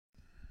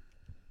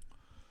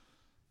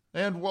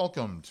And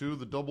welcome to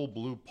the Double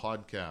Blue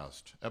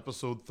Podcast,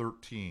 episode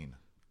 13.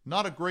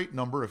 Not a great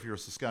number if you're a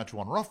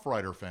Saskatchewan Rough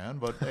Rider fan,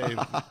 but hey,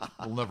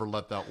 we'll never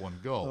let that one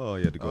go. Oh,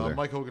 you had to go there.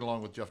 Mike Hogan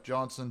along with Jeff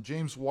Johnson,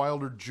 James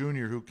Wilder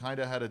Jr., who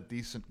kind of had a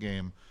decent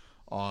game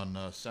on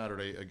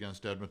Saturday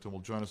against Edmonton,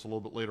 will join us a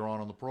little bit later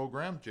on the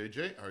program.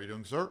 JJ, how are you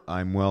doing, sir?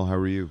 I'm well. How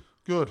are you?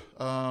 Good.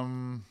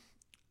 Now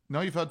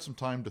you've had some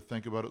time to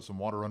think about it, some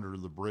water under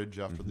the bridge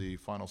after the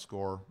final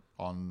score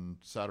on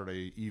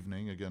Saturday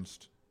evening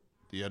against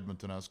the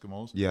Edmonton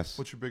Eskimos. Yes.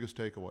 What's your biggest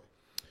takeaway?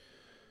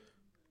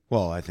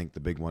 Well, I think the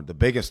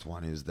biggest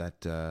one is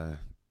that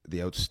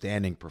the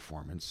outstanding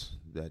performance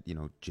that,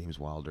 James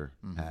Wilder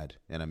had.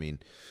 And I mean,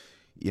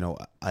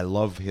 I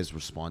love his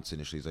response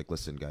initially. He's like,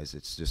 listen, guys,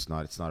 it's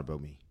not about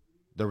me.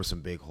 There were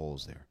some big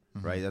holes there,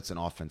 right? That's an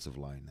offensive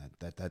line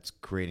that's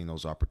creating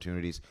those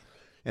opportunities.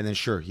 And then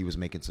sure, he was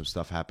making some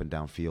stuff happen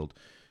downfield,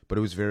 but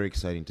it was very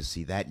exciting to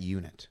see that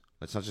unit.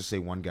 Let's not just say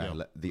one guy,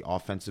 the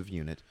offensive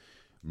unit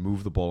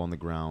move the ball on the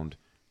ground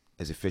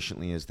as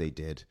efficiently as they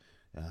did,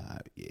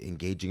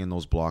 engaging in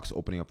those blocks,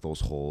 opening up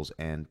those holes,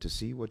 and to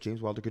see what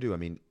James Wilder could do. I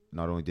mean,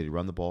 not only did he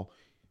run the ball,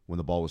 when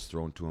the ball was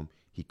thrown to him,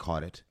 he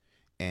caught it,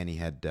 and he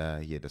had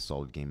a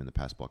solid game in the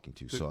pass blocking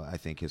too. So I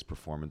think his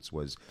performance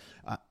was,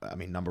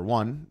 number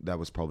one, that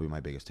was probably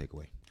my biggest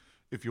takeaway.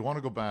 If you want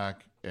to go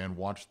back and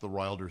watch the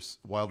Wilder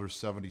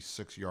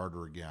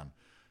 76-yarder again,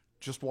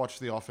 just watch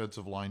the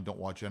offensive line. Don't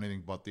watch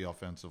anything but the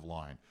offensive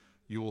line.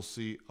 You will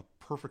see a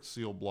perfect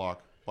seal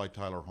block by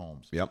Tyler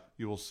Holmes. Yep.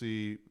 You will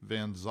see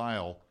Van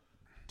Zyl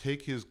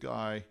take his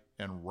guy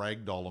and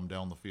ragdoll him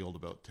down the field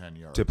about 10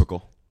 yards.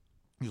 Typical.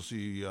 You'll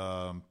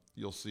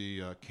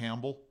see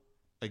Campbell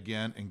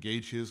again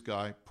engage his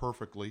guy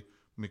perfectly.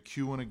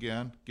 McEwen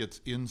again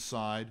gets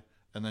inside,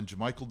 and then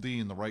Jermichael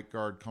Dean, the right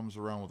guard, comes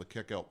around with a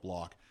kick-out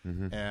block.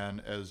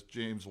 And as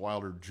James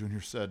Wilder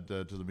Jr. said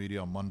to the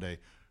media on Monday,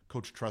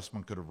 Coach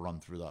Trestman could have run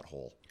through that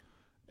hole.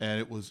 And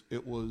it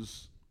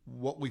was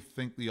what we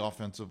think the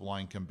offensive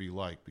line can be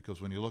like,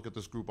 because when you look at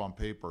this group on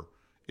paper,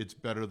 it's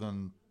better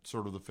than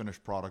sort of the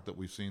finished product that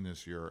we've seen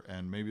this year.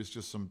 And maybe it's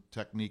just some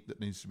technique that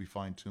needs to be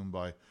fine-tuned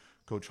by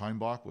Coach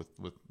Heimbach,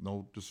 with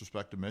no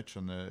disrespect to Mitch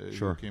and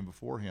who came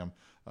before him.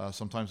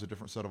 Sometimes a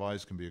different set of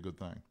eyes can be a good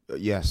thing.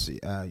 Yes.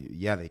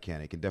 They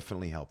can. It can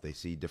definitely help. They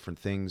see different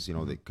things.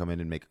 They come in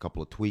and make a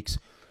couple of tweaks.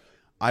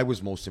 I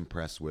was most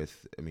impressed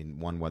with,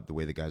 the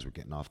way the guys were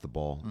getting off the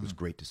ball. It was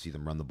great to see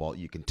them run the ball.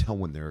 You can tell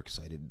when they're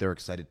excited. They're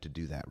excited to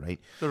do that, right?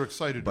 They're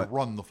excited to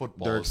run the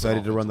football. They're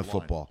excited to run the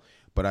football.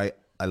 But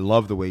I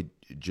love the way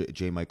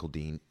J. Michael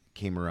Dean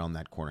came around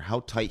that corner,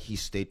 how tight he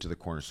stayed to the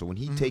corner. So when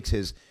he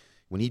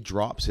when he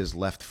drops his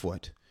left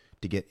foot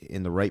to get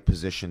in the right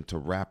position to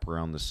wrap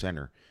around the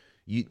center,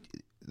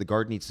 the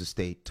guard needs to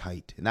stay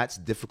tight, and that's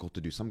difficult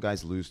to do. Some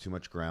guys lose too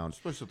much ground,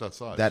 especially at that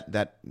size.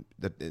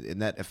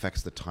 That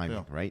affects the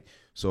timing, right?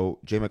 So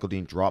J. Michael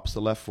Dean drops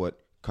the left foot,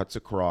 cuts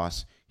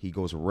across. He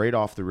goes right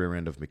off the rear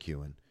end of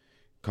McEwen,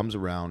 comes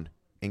around,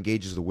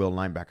 engages the will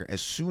linebacker.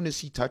 As soon as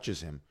he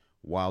touches him,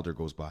 Wilder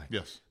goes by.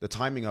 Yes, the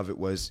timing of it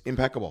was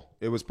impeccable.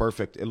 It was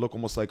perfect. It looked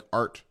almost like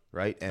art,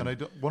 right?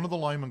 And one of the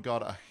linemen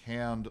got a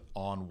hand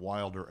on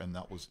Wilder, and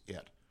that was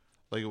it.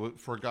 Like,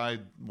 for a guy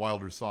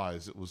Wilder's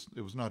size, it was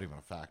not even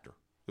a factor.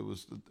 It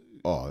was.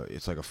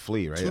 It's like a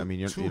flea, right?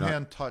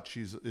 Two-hand touch,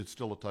 it's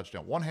still a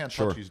touchdown. One-hand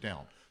touch, he's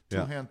down.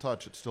 Two-hand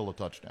touch, it's still a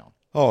touchdown.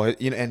 Oh,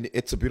 and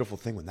it's a beautiful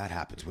thing when that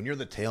happens. When you're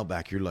the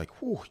tailback, you're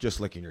like, whew, just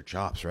licking your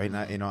chops, right?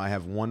 And I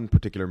have one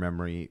particular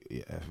memory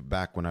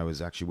back when I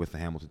was actually with the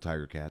Hamilton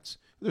Tiger Cats.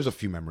 There's a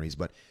few memories,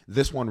 but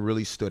this one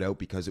really stood out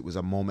because it was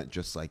a moment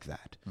just like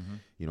that.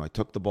 I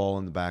took the ball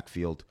in the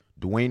backfield.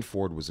 Dwayne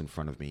Ford was in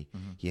front of me.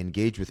 He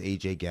engaged with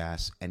A.J.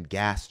 Gass, and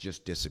Gass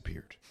just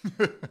disappeared.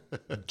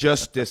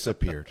 Just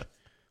disappeared.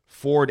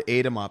 Ford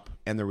ate him up,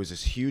 and there was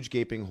this huge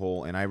gaping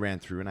hole, and I ran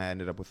through, and I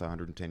ended up with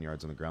 110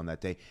 yards on the ground that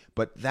day.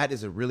 But that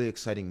is a really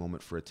exciting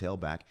moment for a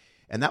tailback,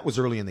 and that was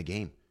early in the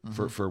game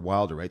for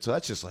Wilder, right? So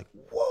that's just like,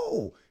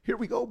 whoa, here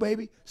we go,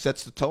 baby.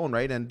 Sets the tone,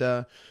 right? And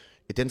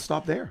it didn't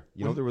stop there.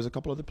 There was a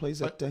couple other plays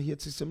that he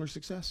had similar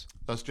success.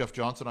 That's Jeff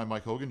Johnson. I'm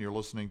Mike Hogan. You're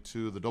listening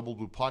to the Double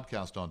Blue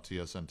Podcast on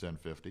TSN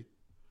 1050.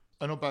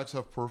 I know backs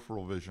have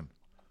peripheral vision,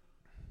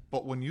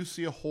 but when you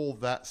see a hole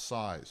that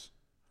size,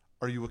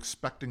 are you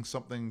expecting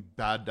something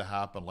bad to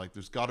happen? Like,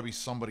 there's got to be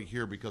somebody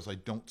here because I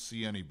don't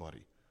see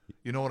anybody.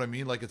 You know what I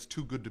mean? Like, it's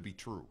too good to be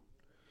true.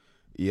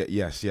 Yeah,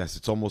 yes.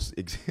 It's almost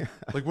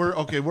like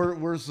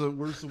where's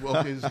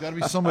the there's got to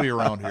be somebody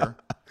around here.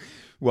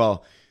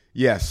 Well,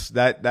 yes,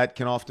 that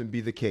can often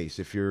be the case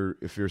if you're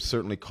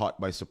certainly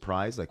caught by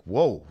surprise. Like,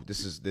 whoa,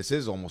 this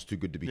is almost too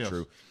good to be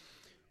true.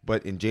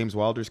 But in James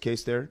Wilder's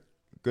case, there,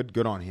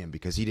 good on him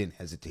because he didn't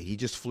hesitate. He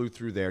just flew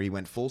through there. He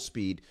went full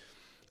speed.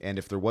 And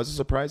if there was a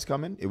surprise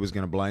coming, it was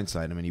going to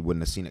blindside him, and he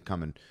wouldn't have seen it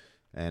coming.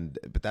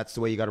 But that's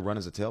the way you got to run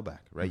as a tailback,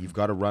 right? You've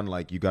got to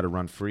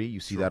run free. You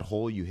see that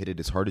hole, you hit it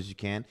as hard as you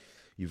can.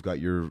 You've got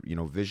your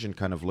vision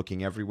kind of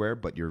looking everywhere,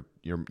 but your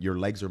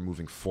legs are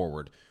moving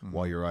forward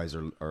while your eyes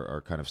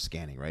are kind of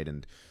scanning, right?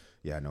 And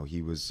yeah, no,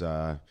 he was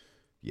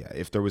yeah,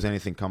 if there was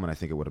anything coming, I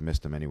think it would have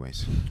missed him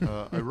anyways.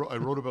 I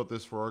wrote about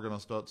this for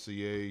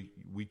Argonauts.ca.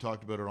 We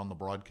talked about it on the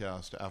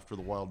broadcast after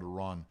the Wilder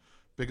run.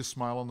 Biggest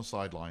smile on the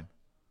sideline.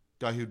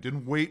 Guy who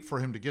didn't wait for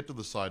him to get to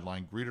the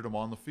sideline, greeted him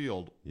on the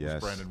field,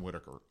 was Brandon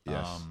Whitaker.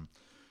 Yes.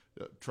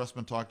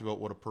 Trestman talked about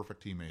what a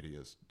perfect teammate he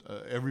is.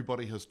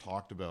 Everybody has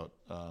talked about,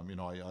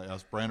 I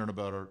asked Brandon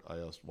about it, I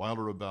asked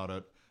Wilder about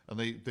it, and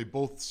they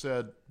both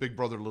said big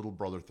brother, little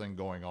brother thing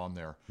going on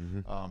there.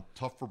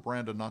 Tough for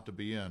Brandon not to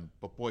be in,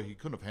 but boy, he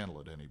couldn't have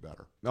handled it any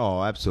better.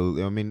 Oh,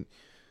 absolutely. I mean,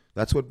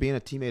 that's what being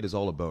a teammate is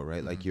all about,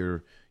 right? Like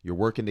you're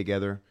working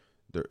together.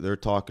 They're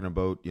talking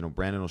about,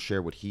 Brandon will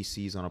share what he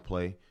sees on a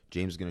play.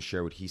 James is going to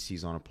share what he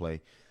sees on a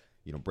play.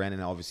 Brandon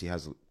obviously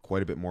has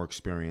quite a bit more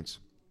experience.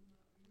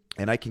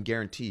 And I can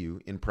guarantee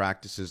you, in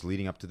practices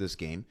leading up to this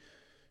game,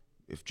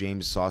 if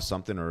James saw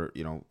something or,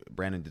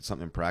 Brandon did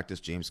something in practice,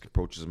 James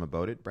approaches him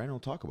about it, Brandon will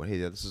talk about, hey,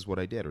 this is what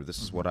I did, or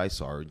this is what I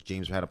saw. Or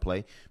James had a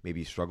play, maybe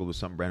he struggled with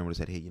something, Brandon would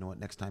have said, hey, you know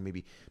what, next time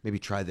maybe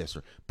try this,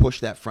 or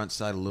push that front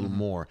side a little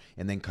more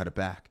and then cut it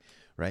back.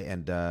 Right,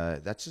 and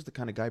that's just the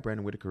kind of guy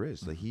Brandon Whitaker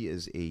is. Like he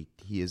is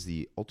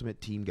the ultimate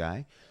team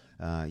guy.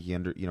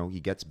 He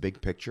gets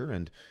big picture,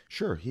 and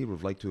sure, he would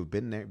have liked to have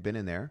been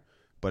in there.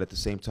 But at the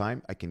same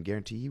time, I can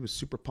guarantee he was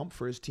super pumped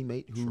for his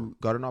teammate who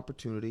got an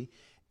opportunity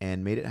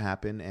and made it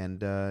happen.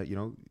 And,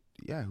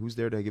 who's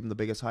there to give him the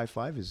biggest high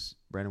five is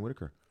Brandon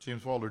Whitaker.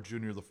 James Wilder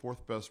Jr., the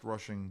fourth best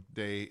rushing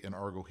day in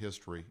Argo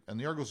history. And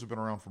the Argos have been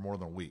around for more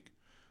than a week.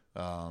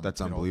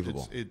 That's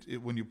unbelievable.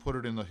 When you put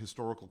it in the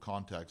historical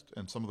context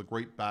and some of the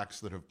great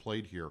backs that have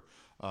played here,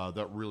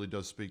 that really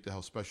does speak to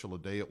how special a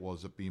day it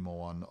was at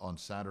BMO on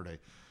Saturday.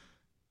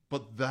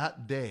 But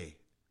that day...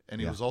 And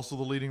he was also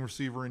the leading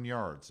receiver in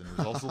yards, and he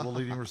was also the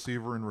leading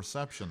receiver in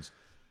receptions.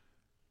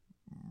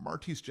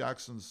 Martese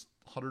Jackson's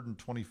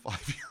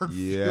 125-yard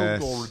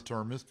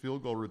missed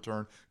field goal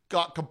return,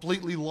 got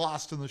completely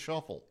lost in the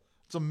shuffle.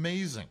 It's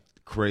amazing.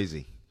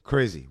 Crazy.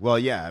 Well,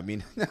 yeah, I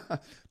mean,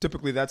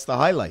 typically that's the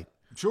highlight.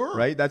 Sure.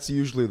 Right? That's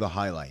usually the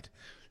highlight.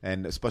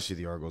 And especially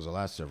the Argos the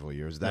last several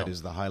years, that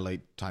is the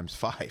highlight times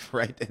 5,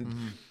 right?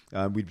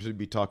 And we'd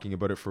be talking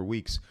about it for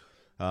weeks.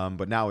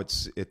 But now it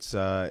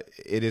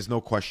is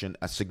no question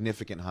a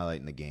significant highlight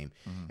in the game,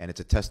 and it's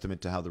a testament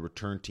to how the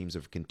return teams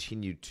have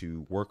continued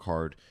to work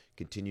hard,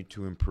 continued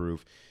to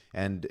improve,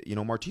 and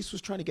Martese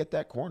was trying to get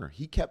that corner.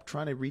 He kept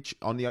trying to reach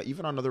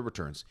even on other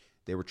returns.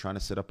 They were trying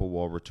to set up a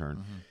wall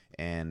return,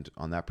 and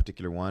on that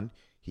particular one,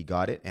 he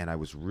got it, and I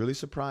was really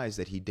surprised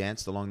that he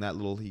danced along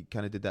he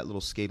kind of did that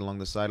little skate along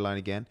the sideline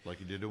again. Like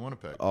he did in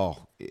Winnipeg.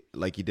 Oh,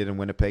 like he did in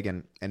Winnipeg.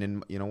 And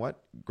you know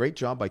what? Great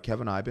job by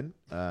Kevin Iben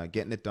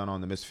getting it done on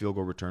the missed field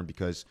goal return,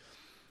 because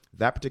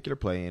that particular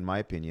play, in my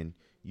opinion,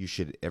 you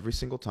should every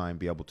single time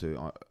be able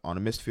to, on a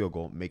missed field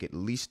goal, make it at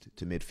least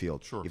to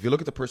midfield. Sure. If you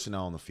look at the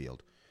personnel on the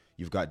field,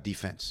 you've got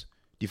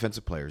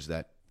defensive players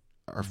that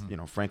are,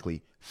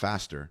 frankly,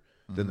 faster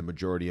than the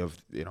majority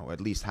of, at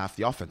least half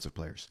the offensive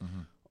players.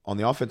 On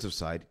the offensive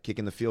side,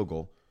 kicking the field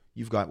goal,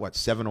 you've got,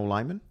 7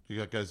 O-linemen? You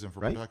got guys in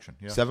for protection.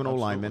 Yeah, 7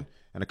 O-linemen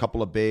and a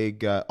couple of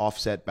big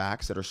offset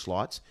backs that are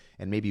slots,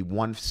 and maybe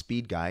one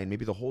speed guy, and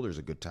maybe the holder's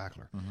a good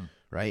tackler,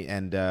 right?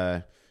 And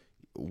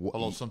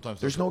although sometimes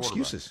there's no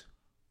excuses.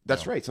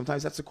 That's right.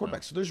 Sometimes that's the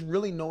quarterback. So there's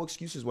really no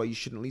excuses why you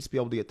shouldn't at least be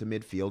able to get to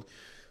midfield.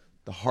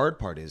 The hard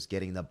part is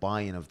getting the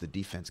buy-in of the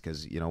defense,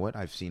 because you know what?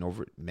 I've seen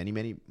over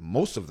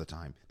most of the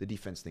time, the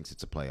defense thinks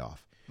it's a playoff.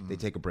 They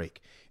take a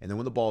break. And then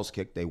when the ball's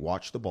kicked, they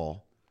watch the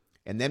ball.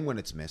 And then when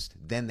it's missed,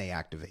 then they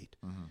activate.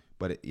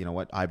 But you know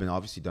what? Iben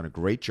obviously done a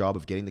great job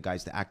of getting the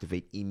guys to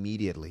activate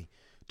immediately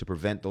to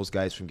prevent those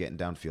guys from getting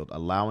downfield,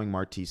 allowing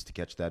Martese to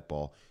catch that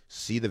ball,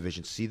 see the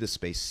vision, see the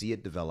space, see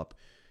it develop,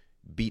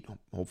 beat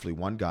hopefully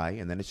one guy,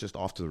 and then it's just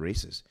off to the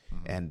races.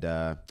 And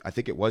I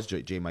think it was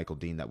J. Michael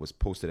Dean that was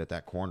posted at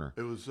that corner.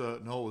 It was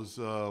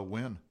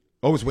Wynn.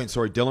 Oh, it was Wynn.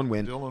 Sorry, Dylan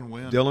Wynn.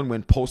 Dylan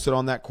Wynn posted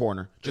on that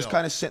corner, just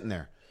kind of sitting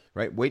there,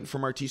 right, waiting for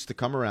Martese to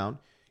come around,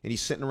 and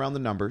he's sitting around the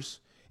numbers.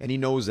 And he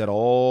knows that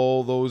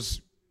all those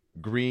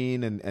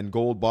green and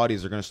gold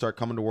bodies are going to start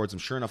coming towards him.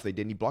 Sure enough, they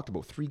did. And he blocked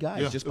about 3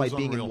 guys just by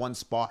being in one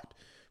spot,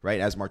 right?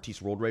 As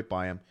Martese rolled right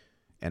by him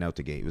and out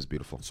the gate. It was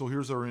beautiful. So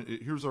here's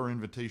our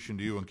invitation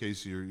to you, in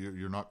case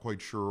you're not quite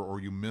sure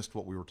or you missed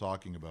what we were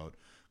talking about.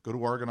 Go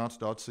to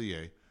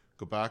Argonauts.ca,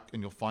 go back,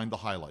 and you'll find the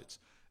highlights.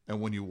 And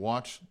when you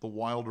watch the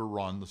Wilder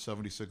run, the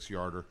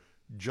 76-yarder,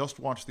 just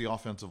watch the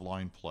offensive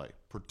line play,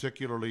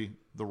 particularly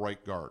the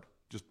right guard.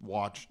 Just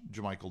watch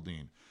Jamichael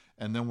Dean.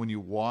 And then when you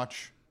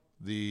watch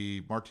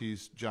the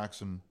Martese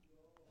Jackson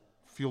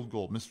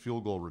missed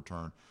field goal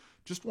return,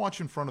 just watch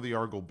in front of the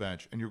Argo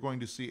bench, and you're going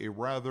to see a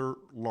rather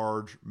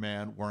large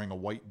man wearing a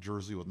white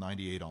jersey with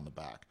 98 on the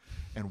back.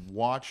 And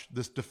watch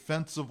this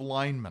defensive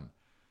lineman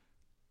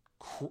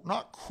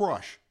not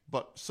crush,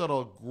 but set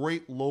a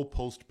great low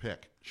post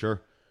pick.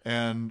 Sure.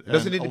 And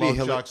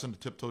allow Jackson to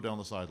tiptoe down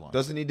the sideline.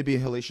 Doesn't need to be a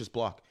hellacious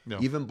block. No.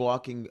 Even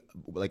blocking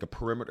like a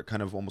perimeter,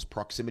 kind of almost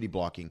proximity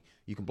blocking,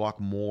 you can block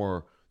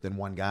more than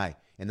one guy,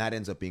 and that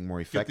ends up being more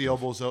Get effective. the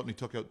elbows out, and he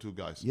took out 2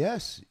 guys.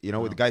 Yes,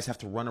 the guys have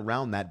to run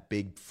around that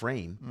big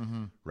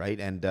frame, right?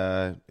 And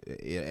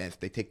if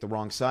they take the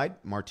wrong side,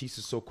 Martis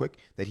is so quick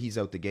that he's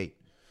out the gate.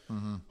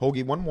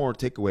 Hoagie, one more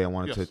takeaway I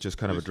wanted to just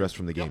kind of address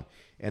from the game,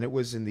 and it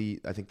was in the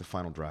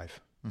final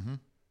drive.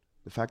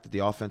 The fact that the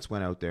offense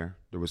went out there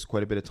was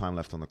quite a bit of time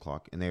left on the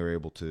clock, and they were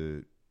able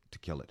to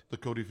kill it. The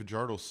Cody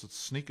Fajardo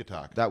sneak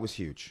attack. That was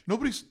huge.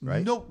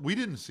 Right? No, we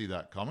didn't see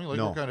that coming. Like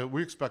No.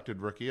 we expected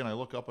Ricky, and I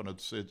look up and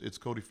it's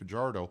Cody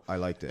Fajardo. I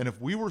liked it. And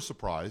if we were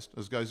surprised,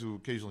 as guys who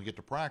occasionally get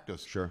to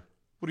practice, Sure.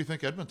 What do you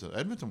think, Edmonton?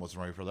 Edmonton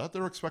wasn't ready for that.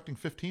 They're expecting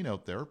 15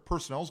 out there.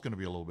 Personnel's going to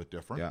be a little bit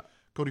different. Yeah.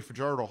 Cody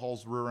Fajardo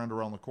hauls the rear end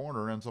around the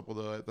corner and ends up with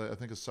I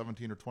think a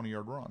 17 or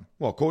 20-yard run.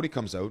 Well, Cody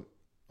comes out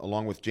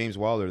along with James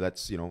Wilder.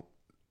 That's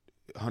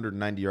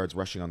 190 yards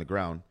rushing on the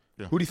ground.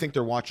 Yeah. Who do you think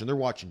they're watching? They're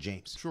watching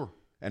James. Sure.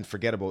 And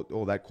forget about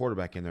that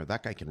quarterback in there.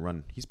 That guy can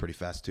run. He's pretty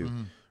fast too,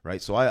 right?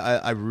 So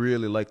I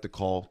really like the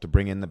call to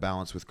bring in the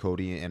balance with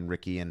Cody and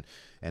Ricky, and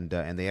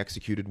they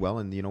executed well.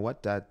 And you know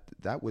what? That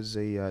was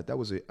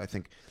I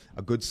think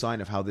a good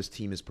sign of how this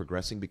team is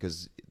progressing,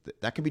 because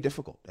that can be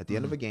difficult at the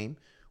end of a game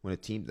when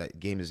that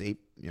game is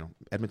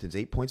Edmonton's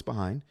 8 points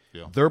behind.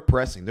 Yeah. They're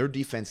pressing. Their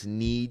defense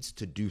needs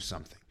to do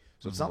something.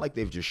 So it's not like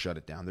they've just shut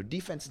it down. Their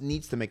defense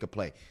needs to make a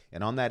play.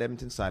 And on that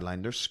Edmonton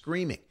sideline, they're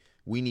screaming,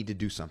 we need to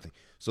do something.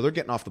 So they're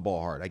getting off the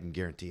ball hard, I can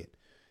guarantee it.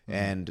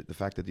 And the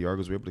fact that the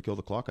Argos were able to kill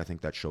the clock, I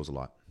think that shows a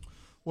lot.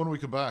 When we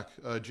come back,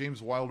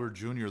 James Wilder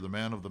Jr., the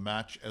man of the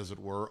match, as it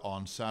were,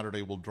 on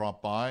Saturday will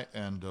drop by,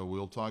 and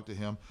we'll talk to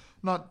him.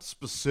 Not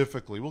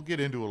specifically. We'll get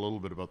into a little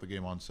bit about the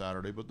game on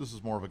Saturday, but this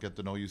is more of a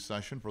get-to-know-you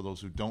session for those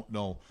who don't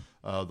know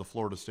the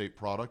Florida State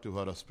product, who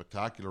had a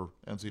spectacular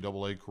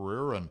NCAA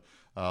career, and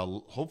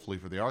hopefully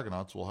for the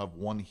Argonauts, we'll have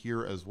one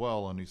here as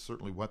well, and he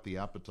certainly whet the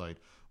appetite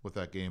with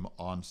that game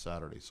on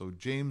Saturday. So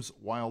James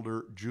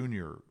Wilder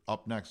Jr.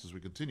 up next as we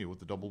continue with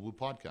the Double Blue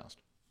Podcast.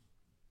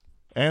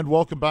 And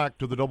welcome back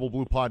to the Double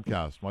Blue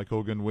Podcast. Mike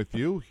Hogan with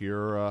you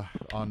here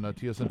on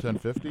TSN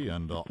 1050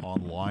 and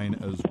online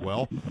as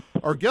well.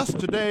 Our guest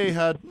today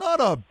had not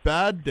a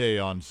bad day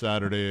on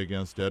Saturday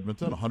against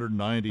Edmonton,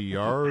 190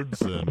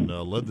 yards, and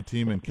led the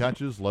team in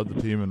catches, led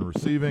the team in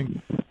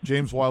receiving.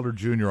 James Wilder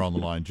Jr. on the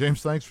line.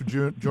 James, thanks for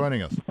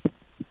joining us.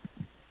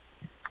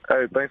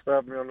 Hey, thanks for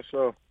having me on the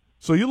show.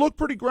 So you look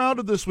pretty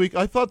grounded this week.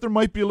 I thought there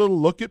might be a little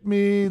look at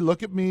me,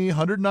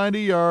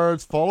 190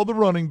 yards, follow the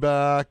running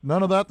back.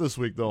 None of that this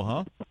week, though,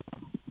 huh?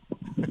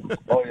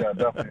 Oh, yeah,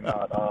 definitely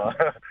not.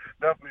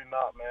 Definitely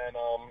not, man.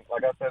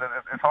 Like I said,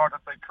 it's hard to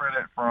take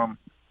credit from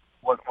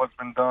what's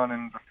been done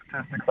in the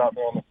statistics out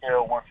there on the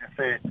field once you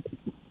see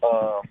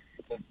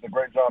the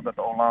great job that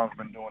the O-line's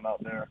been doing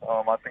out there.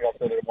 I think I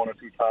said it 1 or 2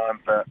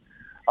 times that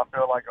I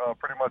feel like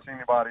pretty much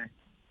anybody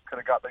could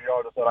have got the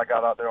yardage that I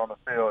got out there on the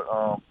field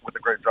with the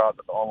great job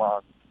that the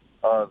O-line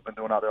has been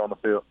doing out there on the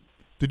field.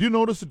 Did you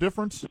notice a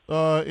difference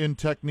in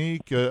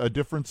technique, a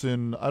difference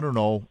in,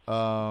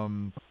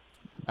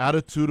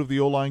 attitude of the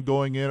O-line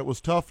going in? It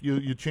was tough.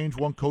 You change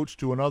one coach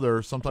to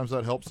another. Sometimes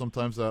that helps,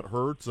 sometimes that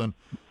hurts. And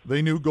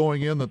they knew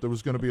going in that there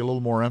was going to be a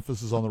little more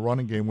emphasis on the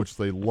running game, which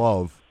they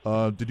love.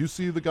 Did you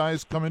see the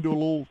guys come into a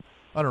little,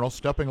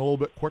 stepping a little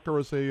bit quicker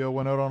as they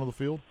went out onto the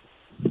field?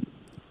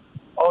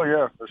 Oh,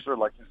 yeah, for sure.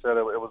 Like you said,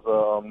 it was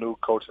a new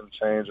coaching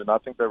change, and I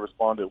think they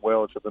responded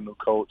well to the new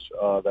coach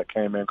that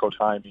came in, Coach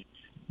Jaime.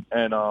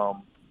 And,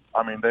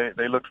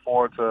 they looked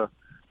forward to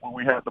when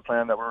we had the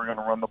plan that we were going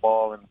to run the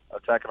ball and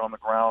attack it on the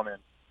ground, and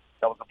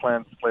that was the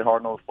plan, to play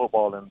hard-nosed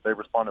football, and they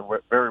responded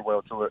very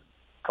well to it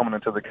coming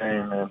into the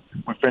game, and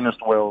we finished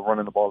well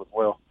running the ball as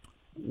well.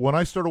 When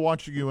I started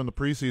watching you in the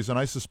preseason,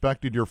 I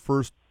suspected your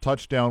first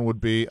touchdown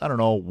would be,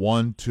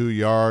 1-2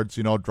 yards,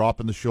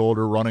 dropping the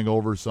shoulder, running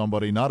over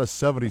somebody, not a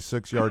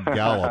 76-yard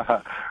gallop.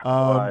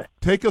 Right.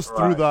 Take us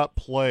through that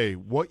play,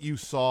 what you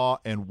saw,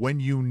 and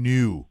when you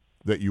knew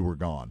that you were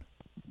gone.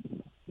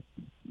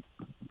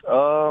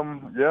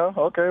 Yeah,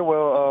 okay.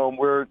 Well,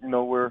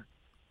 we're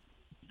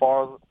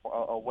far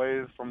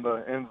away from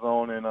the end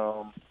zone, and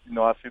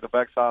I see the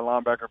backside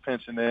linebacker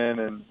pinching in,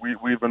 and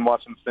we've been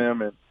watching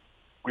film, and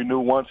we knew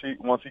once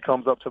he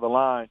comes up to the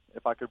line,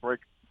 if I could break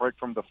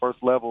from the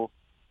first level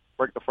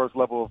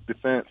of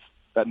defense,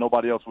 that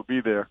nobody else would be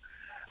there.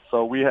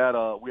 So we had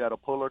a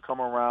puller come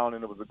around,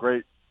 and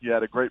he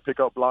had a great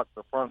pickup block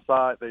the front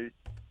side. They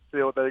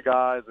sealed their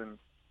guys and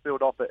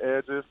sealed off the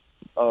edges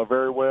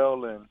very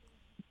well, and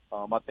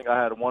I think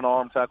I had one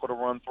arm tackle to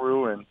run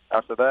through, and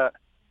after that,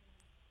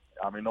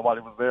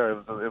 nobody was there.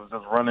 It was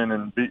just running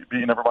and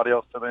beating everybody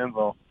else to the end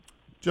zone.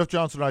 Jeff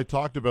Johnson and I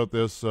talked about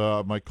this,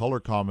 my color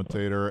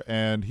commentator,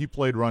 and he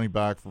played running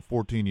back for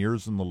 14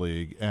 years in the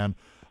league. And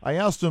I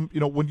asked him,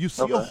 when you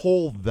see a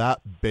hole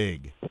that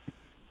big,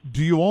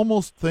 do you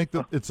almost think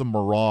that it's a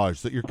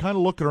mirage, that you're kind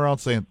of looking around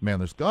saying, man,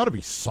 there's got to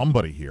be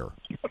somebody here?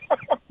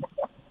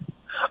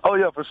 Oh,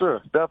 yeah, for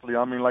sure.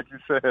 Definitely. Like you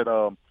said,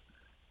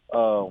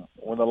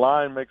 when the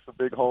line makes a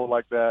big hole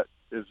like that,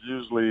 it's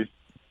usually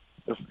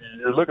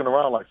you're looking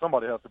around like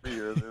somebody has to be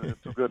here.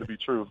 It's too good to be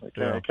true.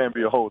 It can't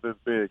be a hole this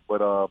big.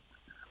 But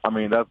I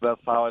mean,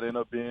 that's how it ended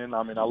up being.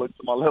 I mean, I looked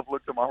to my left,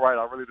 looked to my right.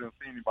 I really didn't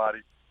see anybody,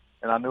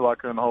 and I knew I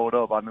couldn't hold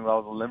up. I knew I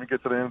was let me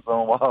get to the end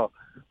zone while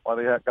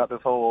they got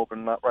this hole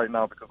open right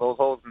now, because those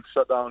holes can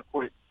shut down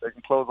quick. They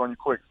can close on you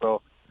quick.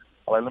 So,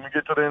 let me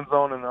get to the end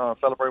zone and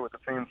celebrate with the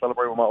team,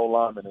 celebrate with my old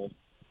linemen, and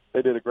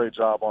they did a great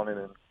job on it,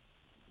 and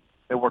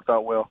it worked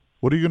out well.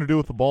 What are you going to do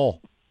with the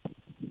ball?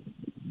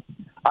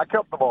 I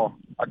kept the ball.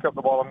 I'm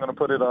going to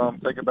put it,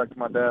 take it back to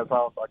my dad's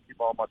house. I keep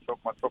all my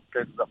trophy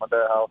cases at my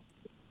dad's house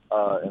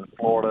in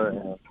Florida,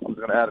 and I'm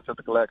going to add it to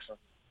the collection.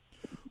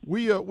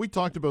 We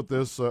talked about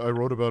this. I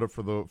wrote about it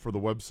for the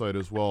website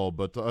as well.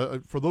 But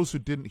for those who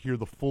didn't hear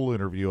the full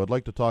interview, I'd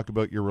like to talk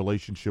about your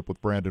relationship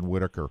with Brandon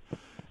Whitaker.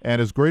 And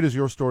as great as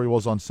your story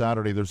was on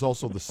Saturday, there's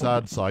also the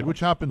sad side, which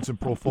happens in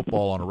pro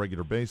football on a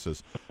regular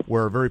basis,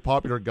 where a very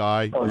popular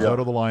guy is out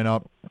of the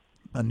lineup,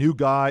 a new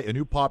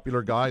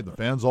popular guy. The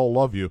fans all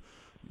love you,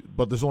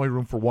 but there's only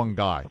room for one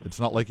guy. It's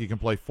not like you can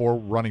play 4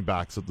 running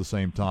backs at the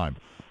same time.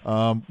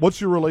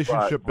 What's your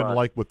relationship been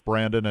like with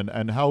Brandon,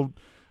 and how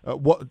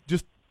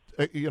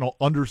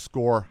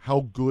underscore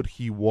how good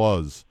he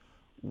was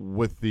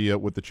with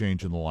the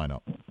change in the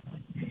lineup?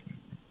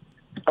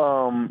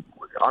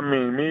 I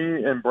mean,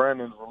 me and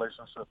Brandon's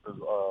relationship is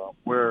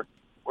we're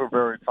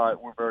very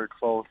tight. We're very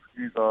close.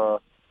 He's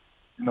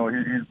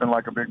he's been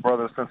like a big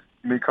brother since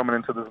me coming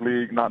into this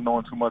league, not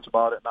knowing too much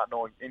about it, not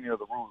knowing any of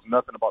the rules,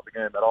 nothing about the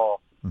game at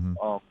all.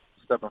 Mm-hmm.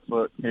 Stepping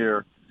foot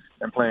here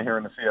and playing here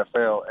in the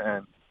CFL,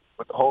 and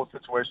with the whole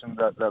situation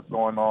that's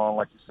going on,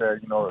 like you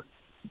said, you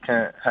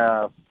can't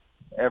have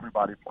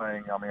everybody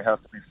playing. I mean, it has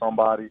to be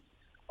somebody.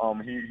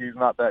 He's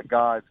not that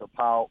guy to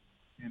pout,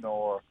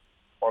 or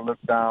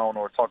look down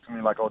or talk to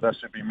me like, oh, that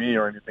should be me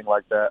or anything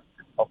like that.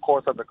 Of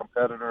course, as a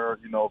competitor,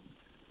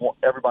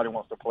 everybody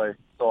wants to play.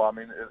 So, I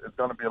mean, it's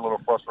going to be a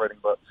little frustrating,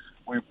 but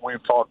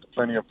we've talked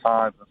plenty of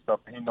times and stuff,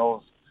 and he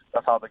knows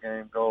that's how the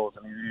game goes.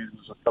 And he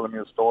was just telling me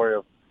a story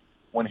of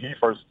when he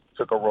first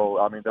took a role.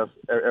 I mean,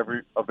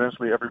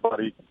 eventually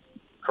everybody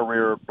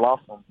career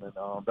blossoms, and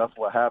that's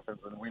what happens.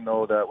 And we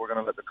know that we're going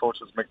to let the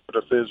coaches make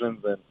the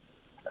decisions, and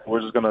we're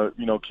just going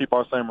to, keep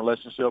our same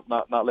relationship,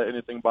 not let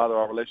anything bother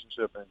our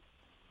relationship. And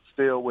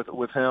still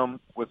with him,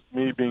 with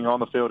me being on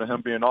the field and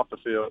him being off the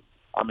field,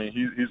 I mean,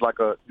 he's like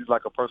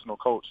a personal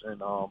coach,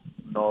 and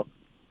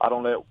I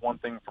don't let one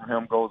thing from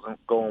him go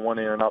in one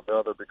ear and out the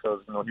other,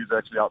 because he's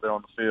actually out there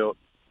on the field.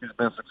 He's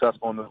been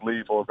successful in this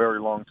league for a very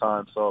long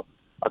time, so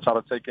I try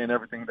to take in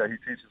everything that he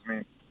teaches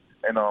me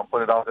and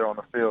put it out there on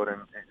the field.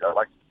 And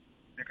like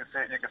you can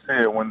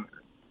see it when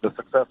the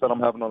success that I'm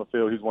having on the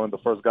field. He's one of the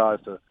first guys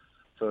to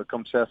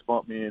come chest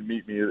bump me and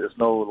meet me. There's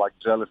no like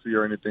jealousy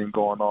or anything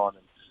going on,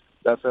 and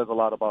that says a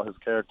lot about his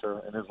character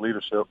and his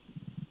leadership.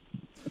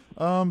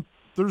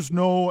 There's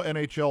no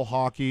NHL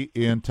hockey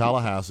in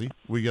Tallahassee.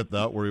 We get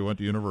that, where you went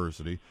to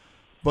university.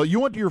 But you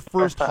went to your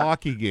first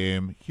hockey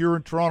game here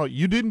in Toronto.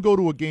 You didn't go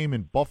to a game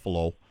in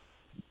Buffalo.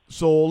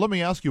 So let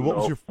me ask you, what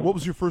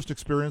was your first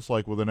experience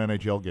like with an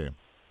NHL game?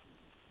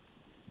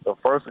 The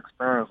first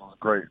experience was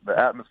great. The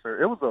atmosphere.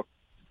 It was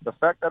the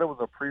fact that it was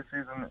a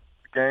preseason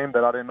game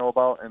that I didn't know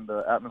about, and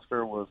the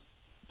atmosphere was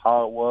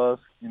how it was.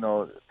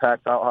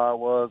 Packed out how it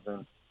was,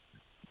 and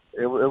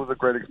it was a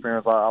great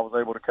experience. I was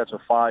able to catch a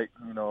fight.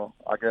 I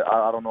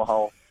don't know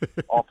how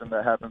often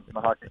that happens in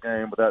a hockey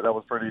game, but that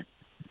was pretty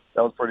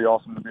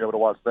awesome to be able to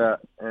watch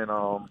that. And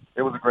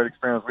it was a great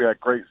experience. We had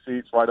great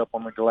seats right up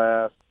on the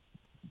glass,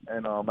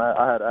 and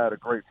I had a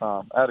great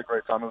time. It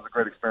was a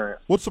great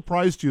experience. What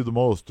surprised you the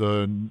most,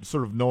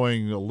 sort of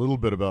knowing a little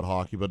bit about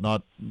hockey, but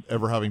not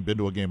ever having been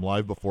to a game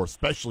live before,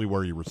 especially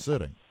where you were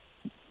sitting?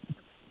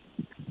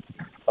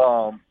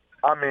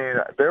 I mean,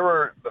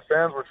 the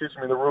fans were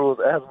teaching me the rules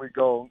as we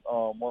go.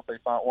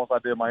 Once I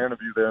did my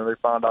interview there, and they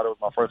found out it was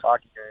my first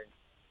hockey game.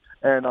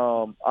 And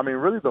I mean,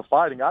 really the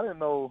fighting, I didn't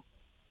know.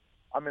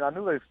 I mean, I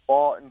knew they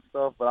fought and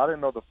stuff, but I didn't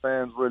know the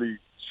fans really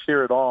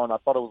cheered on. I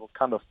thought it was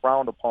kind of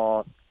frowned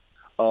upon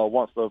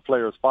once the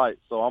players fight.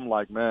 So I'm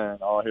like, man,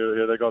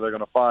 here they go, they're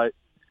gonna fight.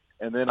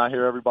 And then I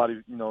hear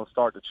everybody,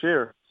 start to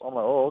cheer. So I'm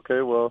like, oh,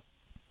 okay, well.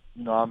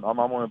 I'm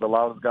one of the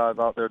loudest guys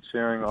out there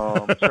cheering them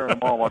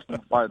on, watching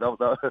them fight. That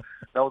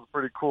was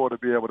pretty cool to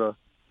be able to,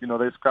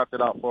 they scrapped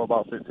it out for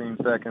about 15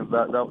 seconds.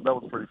 That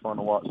was pretty fun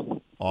to watch.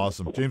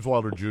 Awesome. James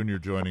Wilder Jr.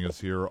 joining us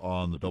here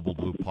on the Double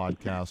Blue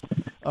podcast.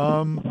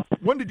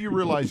 When did you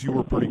realize you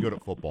were pretty good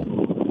at football?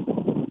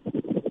 When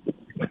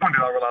did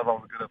I realize I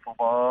was good at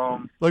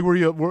football?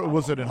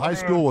 Was it in high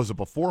school? Was it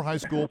before high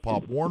school?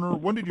 Pop Warner?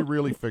 When did you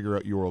really figure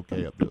out you were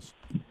okay at this?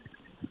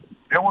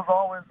 It was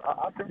always.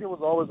 I think it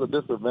was always a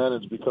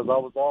disadvantage because I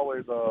was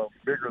always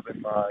bigger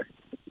than my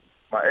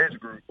age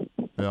group.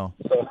 Yeah.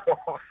 So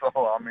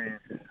I mean,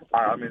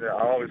 I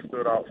always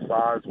stood out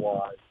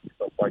size-wise,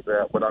 stuff like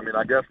that. But I mean,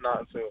 I guess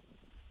not until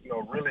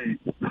really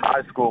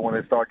high school when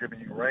they start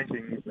giving you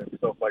rankings and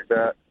stuff like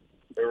that.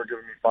 They were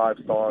giving me 5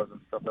 stars and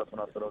stuff. That's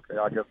when I said, okay,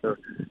 I guess they're,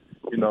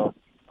 they're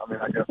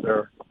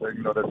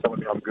telling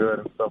me I'm good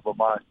and stuff. But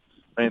my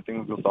main thing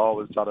was just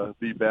always try to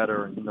be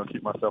better and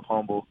keep myself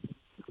humble.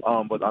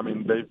 But I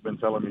mean, they've been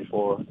telling me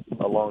for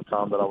a long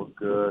time that I was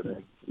good,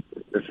 and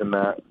this and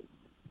that.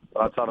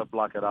 But I try to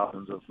block it out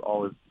and just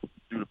always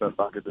do the best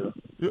I could do.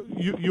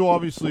 You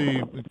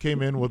obviously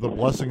came in with a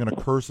blessing and a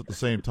curse at the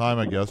same time,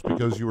 I guess,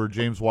 because you were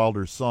James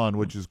Wilder's son,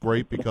 which is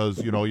great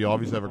because, you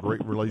obviously have a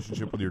great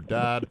relationship with your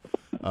dad.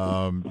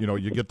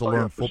 You get to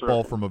learn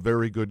football from a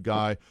very good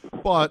guy.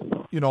 But,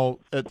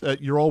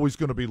 you're always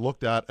going to be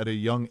looked at a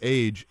young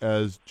age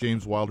as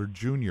James Wilder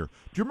Jr. Do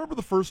you remember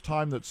the first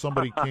time that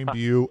somebody came to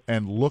you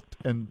and looked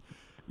and,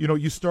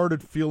 you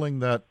started feeling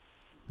that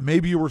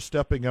maybe you were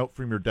stepping out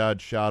from your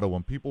dad's shadow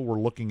and people were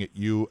looking at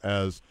you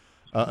as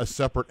a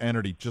separate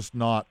entity, just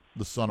not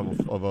the son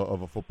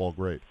of a football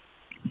great?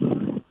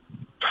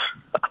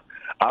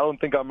 I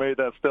don't think I made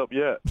that step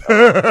yet.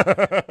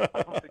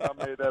 I don't think I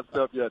made that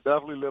step yet.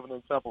 Definitely living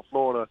in Tampa,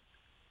 Florida.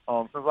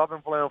 Since I've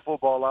been playing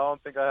football, I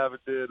don't think I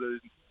haven't did an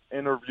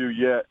interview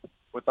yet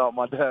without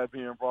my dad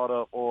being brought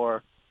up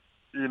or,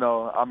 I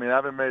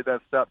haven't made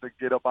that step to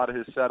get up out of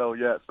his shadow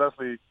yet,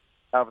 especially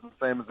having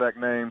the same exact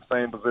name,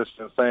 same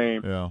position,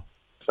 same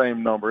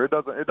number. It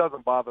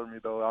doesn't bother me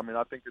though. I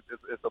think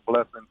it's a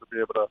blessing to be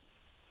able to,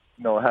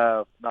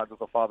 have not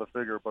just a father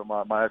figure, but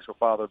my actual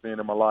father being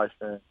in my life.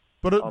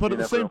 But at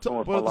the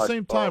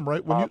same time,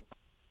 right?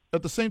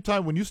 At the same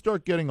time, when you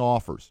start getting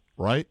offers,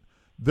 right?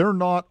 They're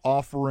not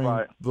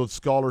offering the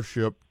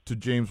scholarship to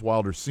James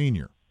Wilder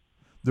Sr.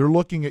 They're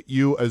looking at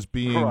you as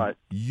being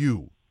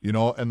you,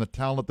 and the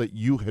talent that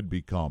you had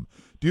become.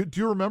 Do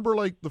you remember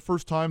like the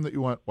first time that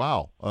you went,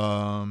 wow,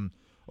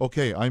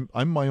 okay,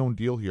 I'm my own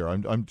deal here.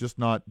 I'm just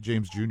not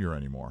James Jr.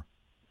 anymore.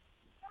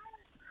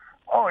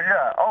 Oh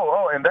yeah.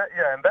 In that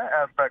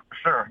aspect for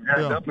sure.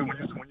 Yeah,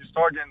 definitely. When you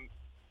start getting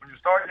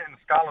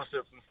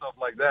scholarships and stuff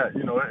like that,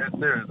 it's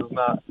serious. It's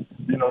not,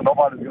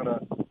 nobody's gonna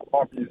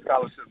offer you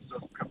scholarships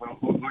just because of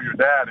who your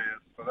dad is.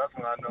 So that's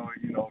when I know,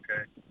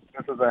 okay,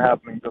 this isn't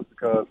happening just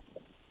because,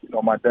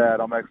 my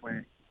dad. I'm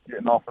actually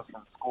getting offers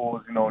from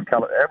schools, in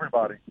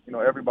everybody,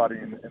 everybody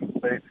in the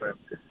States.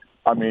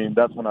 And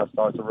that's when I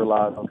started to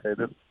realize, okay,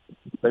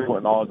 they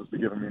wouldn't all just be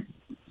giving me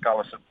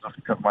scholarships just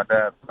because of my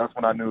dad. That's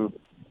when I knew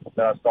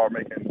that I started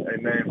making a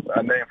name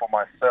for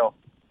myself,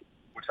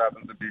 which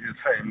happens to be his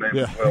same name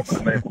as well,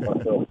 but a name for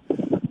myself.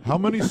 How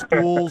many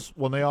schools,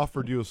 when they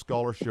offered you a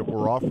scholarship,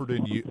 were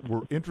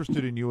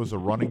interested in you as a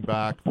running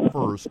back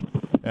first,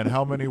 and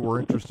how many were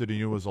interested in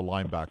you as a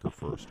linebacker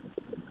first?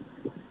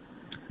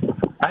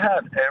 I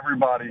had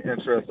everybody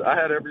interested. I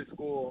had every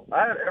offer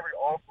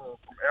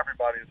from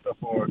everybody except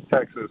for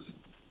Texas.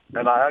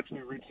 And I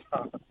actually reached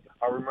out.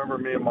 I remember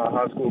me and my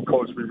high school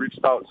coach, we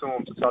reached out to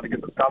him to try to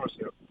get the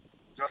scholarship,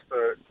 just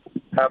to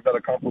have that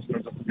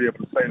accomplishment, just to be able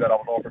to say that I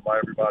was offered by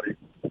everybody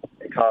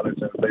in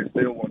college, and they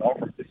still wouldn't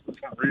offer me for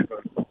some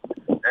reason.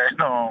 And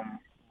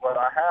but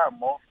I have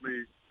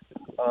mostly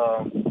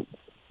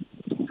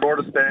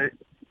Florida State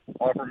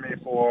offered me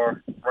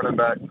for running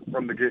back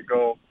from the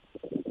get-go.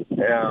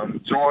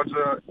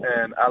 Georgia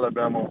and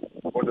Alabama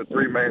were the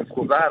three main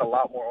schools. I had a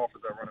lot more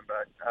offers at running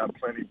back. I had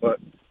plenty, but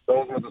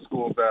those were the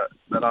schools that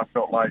I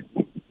felt like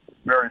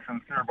very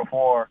sincere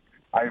before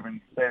I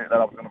even stated that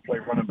I was going to play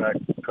running back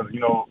because,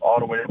 all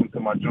the way up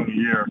until my junior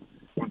year,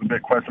 it was a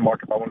big question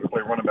mark if I wanted to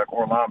play running back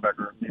or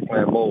linebacker, me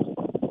playing both.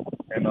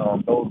 And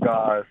those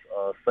guys,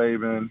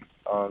 Saban,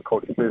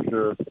 Coach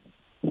Fisher,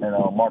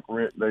 and Mark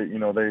Ritt,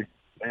 they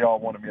all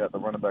wanted me at the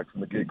running back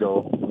from the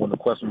get-go. When the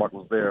question mark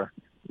was there,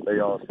 they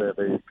all said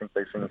they think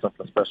they seen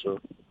something special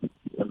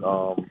at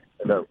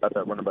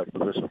that running back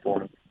position for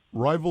me.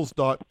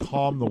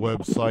 Rivals.com, the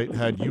website,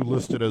 had you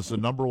listed as the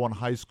number one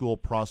high school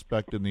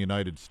prospect in the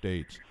United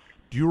States.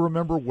 Do you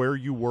remember where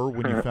you were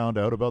when you found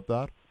out about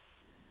that?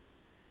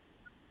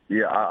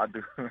 Yeah, I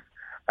do.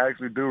 I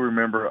actually do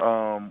remember.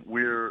 I'm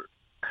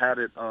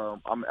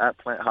at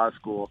Plant High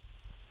School,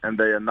 and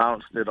they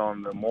announced it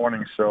on the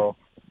morning show.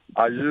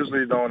 I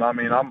usually don't. I'm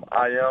a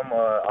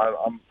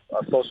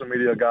social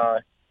media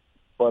guy.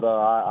 But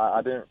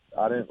I didn't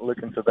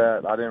look into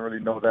that. I didn't really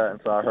know that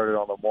until I heard it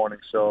on the morning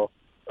show.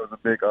 It was a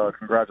big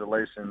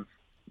congratulations.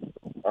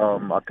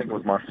 I think it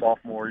was my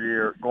sophomore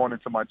year, going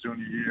into my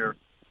junior year,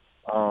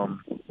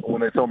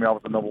 when they told me I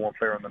was the number one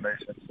player in the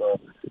nation. So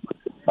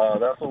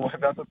that's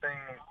a thing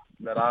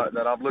that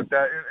I've looked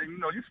at.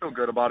 And you feel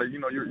good about it.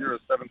 You're a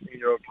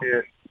 17-year-old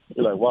kid.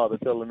 You're like, wow, they're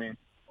telling me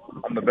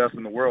I'm the best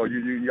in the world.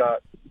 You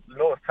got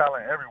it's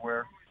talent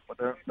everywhere, but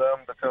them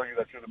to tell you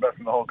that you're the best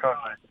in the whole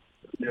country.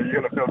 You're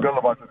going to feel good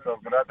about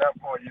yourself. But at that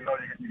point, you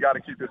got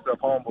to keep yourself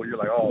humble. You're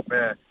like, oh,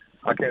 man,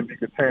 I can't be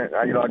content.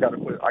 I got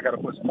to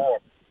push more.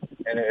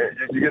 And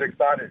you get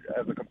excited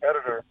as a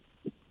competitor,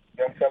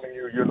 them telling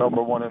you you're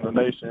number one in the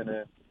nation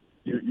and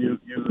you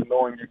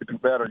knowing you can do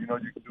better, you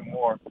can do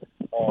more.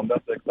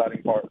 That's the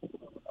exciting part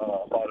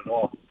about it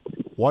all.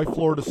 Why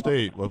Florida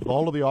State? With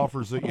all of the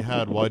offers that you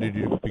had, why did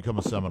you become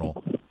a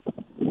Seminole?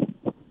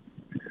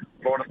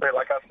 Florida State,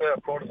 like I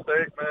said, Florida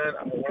State, man,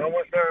 when I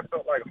went there, it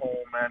felt like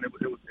home, man. It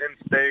was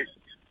in-state.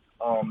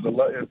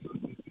 It's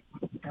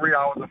 3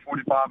 hours and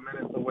 45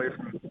 minutes away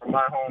from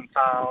my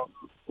hometown.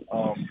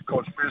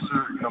 Coach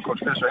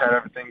Fisher had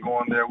everything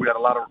going there. We had a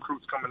lot of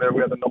recruits coming there.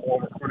 We had the number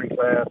one recruiting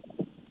class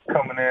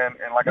coming in,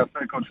 and like I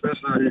said, Coach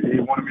Fisher, he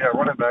wanted me at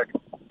running back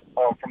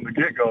from the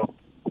get-go.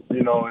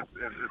 You know,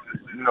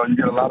 you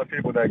get a lot of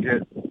people that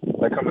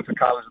come into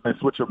college and they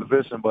switch your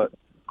position, but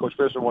Coach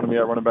Fisher wanted me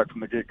at running back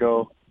from the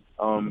get-go.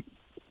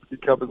 He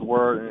kept his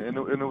word, and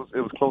it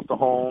was close to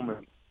home,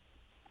 and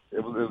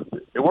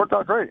it worked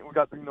out great. We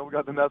got the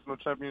national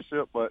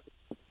championship, but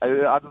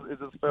it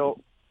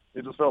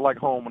just felt like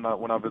home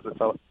when I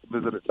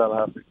visited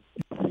Tallahassee.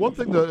 One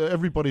thing that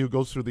everybody who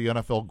goes through the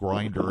NFL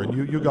grinder, and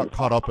you got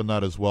caught up in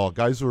that as well,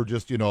 guys who are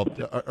just,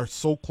 are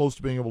so close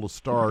to being able to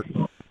start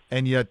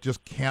and yet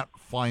just can't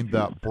find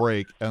that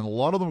break. And a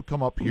lot of them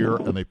come up here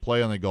and they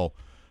play and they go,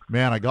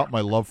 man, I got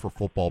my love for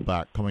football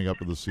back coming up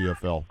to the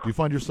CFL. Do you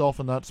find yourself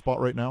in that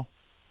spot right now?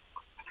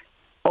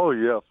 Oh,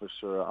 yeah, for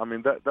sure. I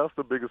mean, that's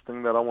the biggest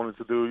thing that I wanted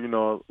to do. You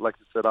know, like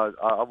you said,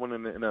 I went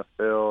in the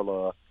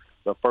NFL,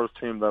 the first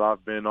team that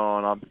I've been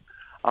on.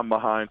 I'm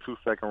behind 2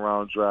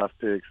 second-round draft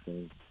picks,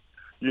 and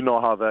you know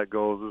how that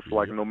goes. It's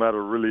like no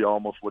matter really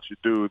almost what you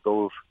do,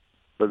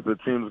 the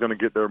team's going to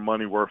get their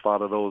money worth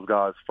out of those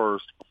guys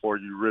first before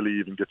you really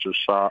even get your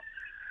shot.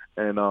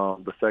 And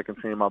the second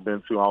team I've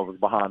been to, I was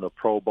behind a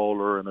Pro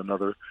Bowler and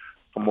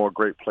some more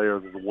great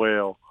players as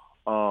well.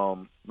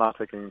 Not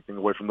taking anything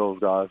away from those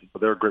guys, but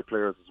they're great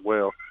players as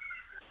well.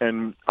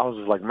 And I was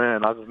just like,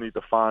 man, I just need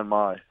to find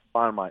my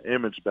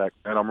image back,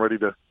 and I'm ready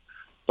to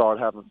start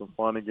having some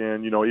fun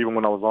again. You know, even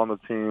when I was on the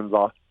teams,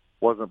 I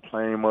wasn't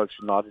playing much.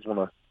 You know, I just want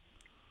to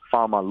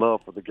find my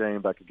love for the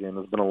game back again.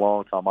 It's been a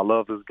long time. I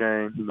love this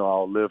game. You know,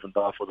 I'll live and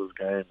die for this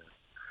game. And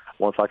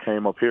once I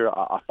came up here,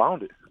 I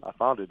found it.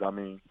 I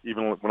mean,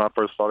 even when I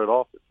first started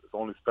off, it's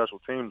only special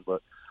teams,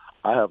 but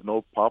I have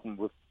no problem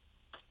with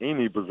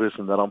any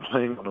position that I'm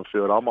playing on the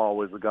field. I'm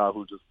always a guy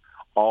who just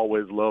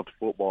always loved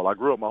football. I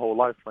grew up my whole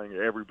life playing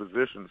every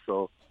position,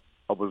 so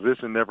I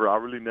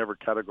really never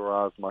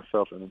categorized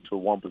myself into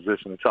one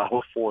position until I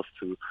was forced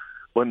to.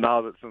 But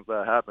now since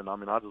that happened, I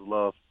mean, I just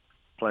love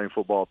playing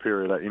football,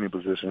 period, at any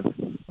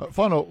position.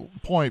 Final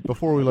point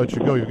before we let you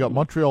go. You've got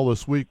Montreal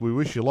this week. We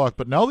wish you luck.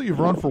 But now that you've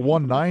run for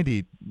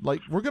 190,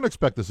 we're going to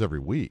expect this every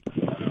week. Oh,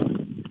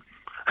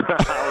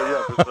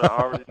 yeah, for sure.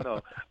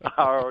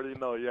 I already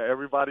know. Yeah,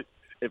 everybody.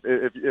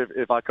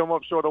 If I come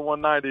up short of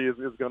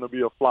 190, it's going to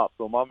be a flop.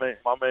 So my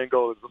main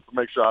goal is just to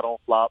make sure I don't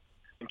flop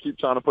and keep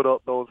trying to put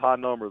up those high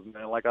numbers,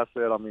 man. Like I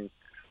said, I mean,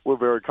 we're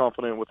very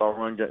confident with our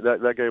run game.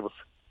 That gave us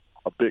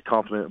a big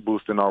confident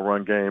boost in our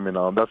run game,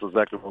 and that's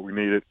exactly what we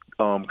needed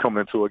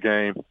coming into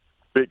a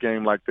big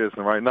game like this.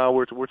 And right now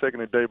we're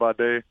taking it day by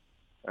day,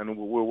 and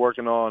we're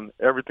working on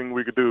everything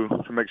we could do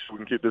to make sure we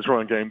can keep this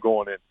run game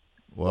going. And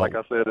well, like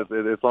I said,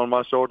 it's on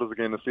my shoulders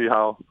again to see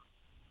how,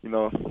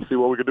 see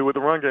what we could do with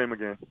the run game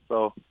again.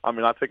 So, I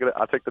mean, I take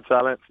the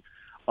challenge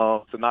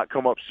to not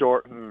come up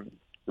short and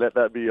let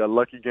that be a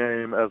lucky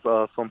game, as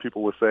some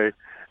people would say,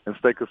 and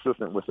stay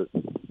consistent with it.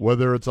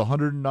 Whether it's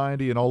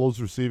 190 and all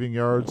those receiving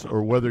yards,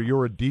 or whether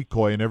you're a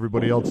decoy and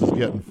everybody else is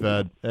getting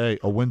fed, hey,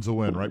 a win's a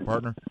win, right,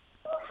 partner?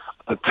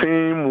 A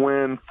team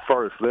win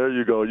first. There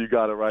you go. You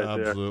got it right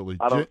there. Absolutely.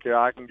 I don't care.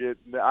 I can get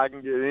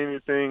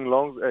anything.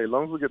 Long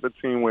as we get the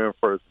team win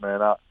first,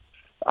 man.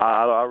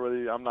 I'm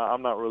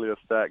not really a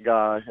stat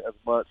guy as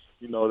much.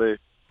 You know,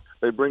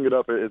 they bring it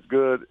up. It's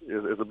good.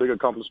 It's a big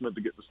accomplishment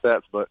to get the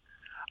stats, but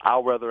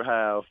I'd rather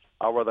have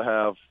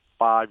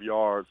 5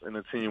 yards in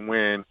a team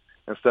win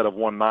instead of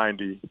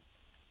 190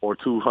 or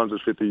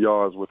 250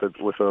 yards with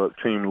a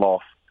team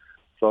loss.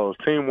 So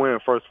team win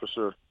first for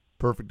sure.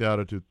 Perfect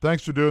attitude.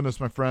 Thanks for doing this,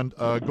 my friend.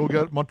 Go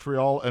get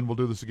Montreal, and we'll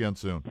do this again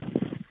soon.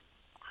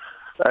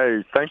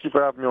 Hey, thank you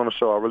for having me on the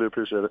show. I really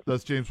appreciate it.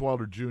 That's James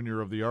Wilder Jr.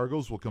 of the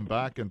Argos. We'll come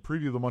back and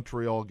preview the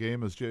Montreal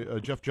game as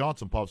Jeff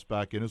Johnson pops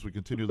back in as we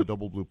continue the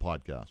Double Blue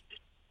podcast.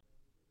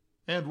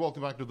 And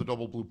welcome back to the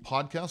Double Blue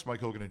podcast.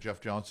 Mike Hogan and Jeff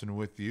Johnson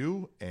with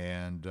you.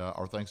 And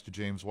our thanks to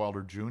James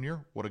Wilder Jr.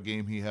 What a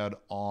game he had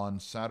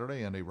on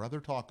Saturday, and a rather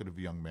talkative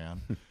young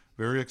man.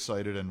 Very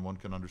excited, and one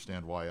can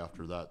understand why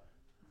after that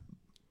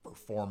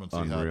performance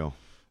he had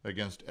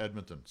against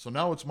Edmonton. So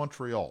now it's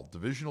Montreal.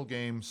 Divisional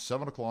game,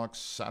 7 o'clock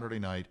Saturday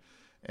night.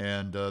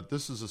 And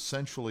this is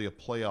essentially a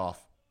playoff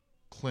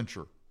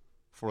clincher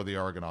for the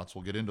Argonauts.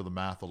 We'll get into the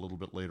math a little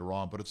bit later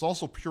on, but it's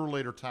also Pure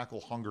Later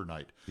Tackle Hunger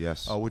Night,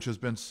 yes, which has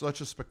been such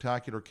a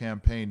spectacular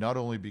campaign, not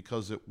only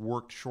because it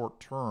worked short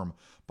term,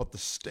 but the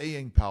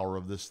staying power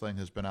of this thing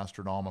has been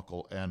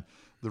astronomical, and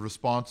the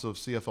response of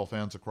CFL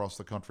fans across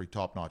the country,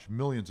 top-notch.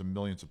 Millions and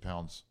millions of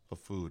pounds of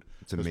food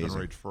has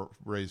been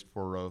raised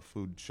for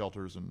food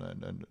shelters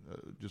and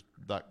just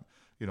that,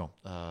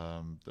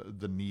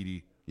 the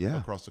needy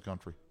across the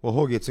country. Well,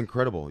 Hoagie, it's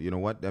incredible. You know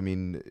what? I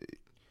mean,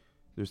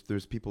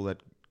 there's people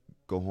that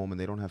go home and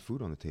they don't have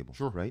food on the table.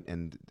 Sure. Right?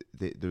 And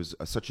there's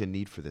such a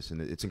need for this.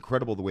 And it's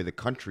incredible the way the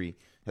country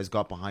has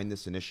got behind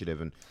this initiative.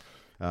 And,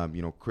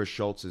 Chris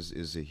Schultz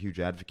is a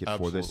huge advocate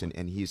for this.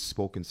 And he's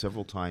spoken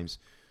several times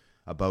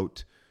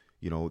about,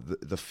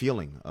 the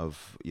feeling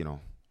of, you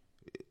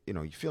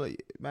feel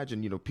like,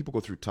 imagine, people go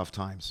through tough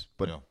times.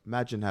 But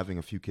imagine having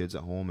a few kids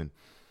at home and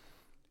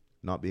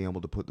not being able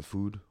to put the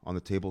food on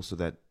the table so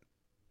that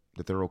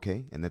they're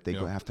okay and that they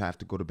have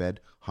to go to bed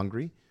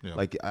hungry. Yeah.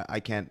 Like I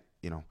can't,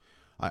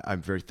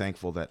 I'm very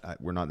thankful that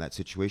we're not in that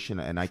situation,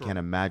 and I can't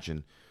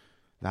imagine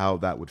how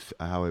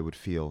I would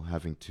feel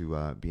having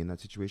to be in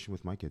that situation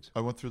with my kids.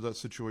 I went through that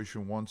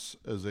situation once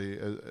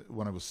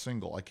when I was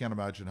single. I can't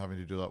imagine having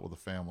to do that with a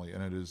family,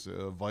 and it is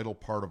a vital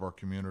part of our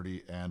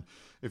community. And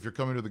if you're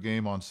coming to the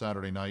game on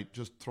Saturday night,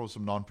 just throw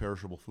some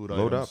non-perishable food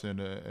items in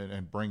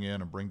and bring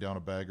down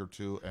a bag or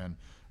two, and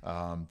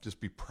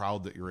just be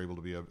proud that you're able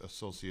to be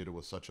associated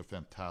with such a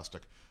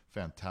fantastic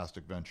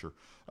venture.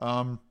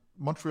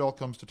 Montreal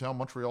comes to town.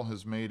 Montreal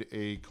has made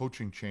a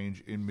coaching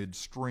change in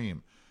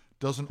midstream.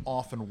 Doesn't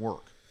often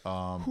work,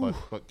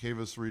 but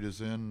Kavis Reed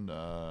is in,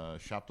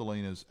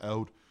 Chapdelaine is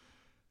out.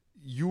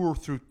 You were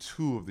through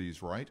two of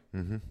these, right?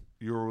 Mm-hmm.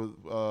 You were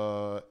with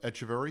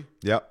Echeverry?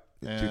 Yep,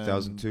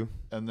 2002.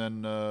 And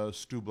then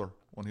Stubler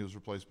when he was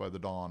replaced by the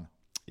Don.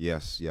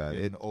 Yes, yeah.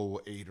 In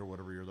 08 or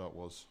whatever year that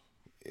was.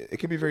 It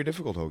can be very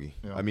difficult, Hoagie.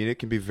 Yeah. I mean, it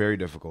can be very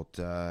difficult.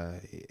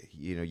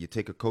 You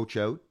take a coach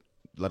out,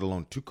 let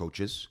alone two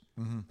coaches.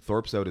 Mm-hmm.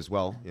 Thorpe's out as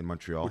well in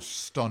Montreal. Which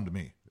stunned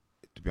me.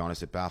 To be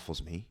honest, it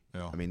baffles me.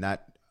 Yeah. I mean,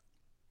 that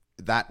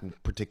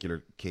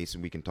particular case,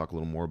 and we can talk a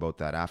little more about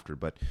that after,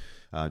 but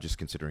just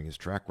considering his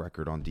track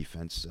record on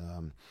defense.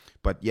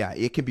 But yeah,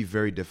 it can be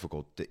very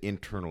difficult to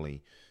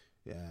internally,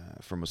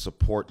 from a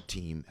support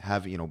team,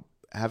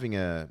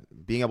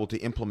 being able to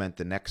implement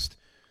the next,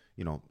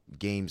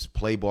 game's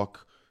playbook.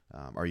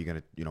 Are you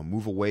going to,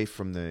 move away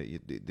from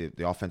the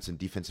offense and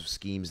defensive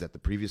schemes that the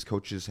previous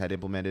coaches had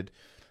implemented?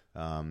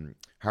 How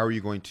are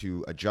you going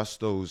to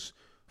adjust those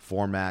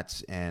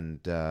formats and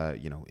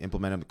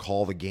implement them,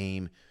 call the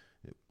game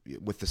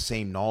with the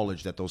same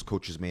knowledge that those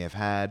coaches may have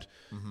had?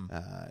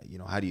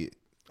 Mm-hmm. How do you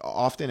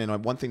often,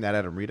 and one thing that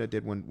Adam Rita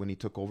did when he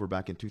took over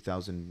back in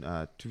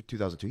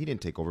 2002, he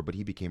didn't take over, but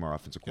he became our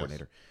offensive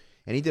coordinator. Yes.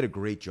 And he did a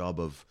great job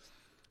of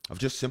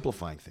just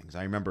simplifying things.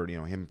 I remember,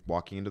 him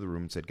walking into the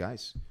room and said,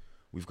 guys,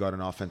 we've got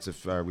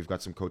we've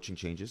got some coaching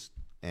changes,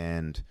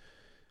 and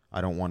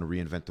I don't want to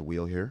reinvent the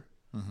wheel here.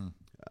 Mm-hmm.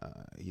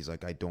 He's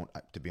like,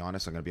 to be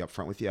honest, I'm going to be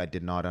upfront with you. I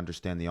did not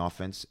understand the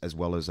offense as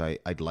well as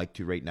I'd like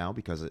to right now,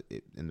 because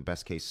in the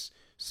best case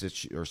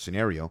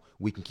scenario,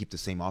 we can keep the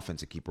same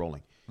offense and keep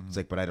rolling. Mm-hmm. He's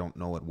like, but I don't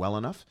know it well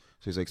enough.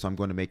 So he's like, so I'm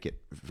going to make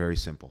it very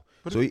simple.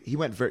 But he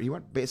went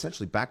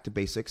essentially back to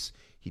basics.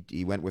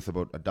 He went with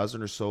about a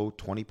dozen or so,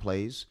 20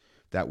 plays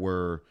that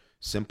were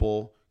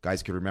simple.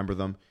 Guys could remember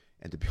them.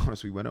 And to be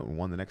honest, we went out and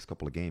won the next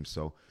couple of games.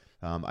 So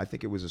I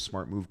think it was a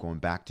smart move going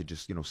back to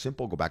just,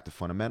 simple, go back to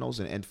fundamentals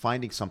and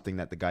finding something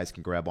that the guys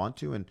can grab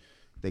onto and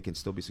they can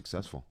still be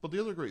successful. But the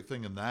other great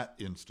thing in that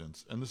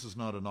instance, and this is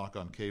not a knock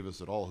on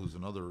Kavis at all, who's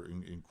another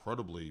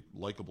incredibly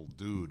likable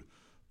dude,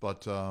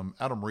 but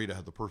Adam Rita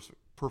had the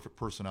perfect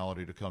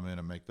personality to come in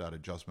and make that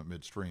adjustment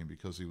midstream,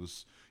 because he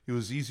was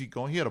easy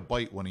going. He had a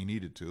bite when he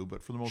needed to,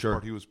 but for the most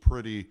part, he was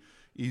pretty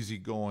easy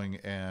going,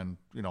 and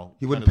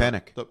he wouldn't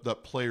panic.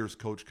 That player's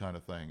coach kind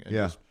of thing. And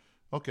yeah. Just,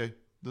 okay.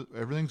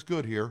 Everything's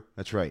good here.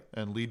 That's right.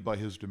 And lead by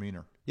his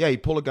demeanor. Yeah,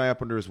 he'd pull a guy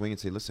up under his wing and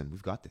say, listen,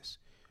 we've got this.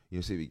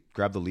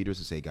 Grab the leaders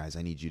and say, guys,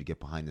 I need you to get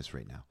behind this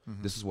right now.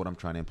 Mm-hmm. This is what I'm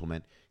trying to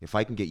implement. If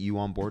I can get you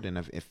on board, and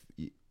if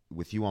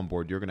with you on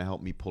board, you're going to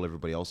help me pull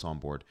everybody else on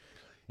board.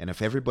 And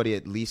if everybody,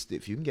 at least,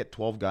 if you can get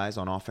 12 guys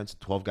on offense,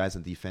 12 guys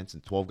on defense,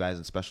 and 12 guys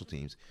on special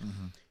teams,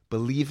 mm-hmm.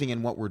 believing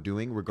in what we're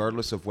doing,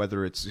 regardless of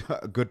whether it's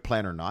a good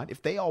plan or not,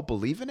 if they all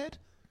believe in it,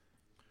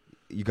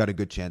 you got a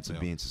good chance of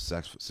being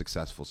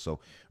successful. So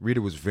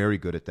Rita was very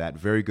good at that,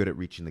 very good at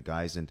reaching the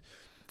guys, and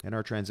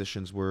our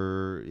transitions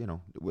were,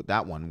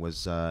 that one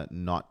was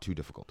not too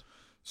difficult.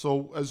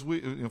 So as we,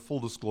 full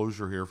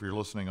disclosure here, if you're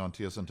listening on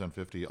TSN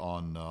 1050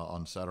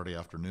 on Saturday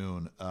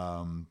afternoon,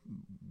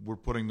 we're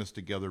putting this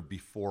together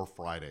before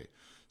Friday.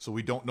 So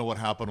we don't know what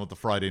happened with the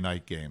Friday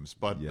night games,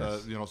 but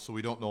yes. So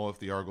we don't know if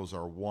the Argos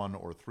are 1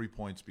 or 3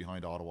 points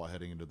behind Ottawa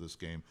heading into this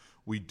game.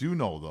 We do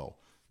know, though,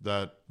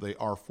 that they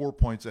are 4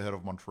 points ahead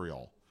of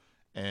Montreal.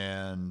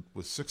 And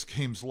with 6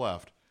 games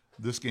left,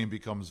 this game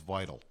becomes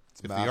vital.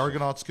 If the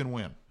Argonauts can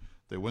win,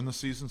 they win the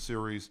season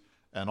series,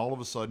 and all of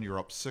a sudden you're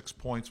up 6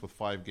 points with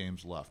 5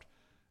 games left.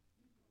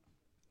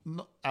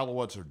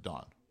 Alouettes are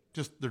done.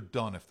 They're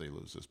done if they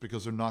lose this,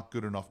 because they're not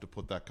good enough to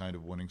put that kind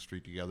of winning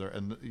streak together.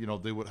 And,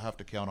 they would have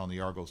to count on the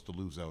Argos to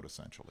lose out,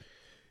 essentially.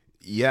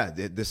 Yeah,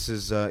 this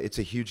is it's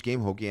a huge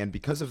game, Hoagie, and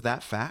because of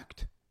that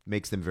fact,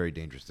 makes them very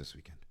dangerous this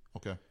weekend.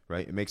 Okay.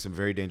 Right? It makes them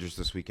very dangerous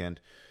this weekend.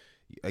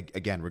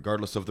 Again,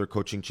 regardless of their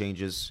coaching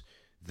changes,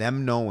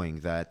 them knowing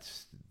that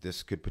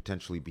this could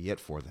potentially be it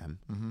for them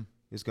mm-hmm.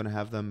 is going to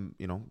have them,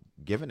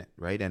 given it,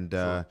 right? And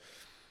sure.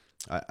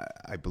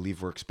 I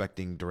believe we're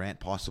expecting Durant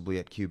possibly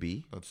at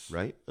QB. That's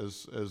right.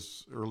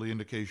 As early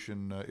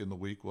indication in the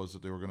week was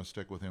that they were going to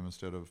stick with him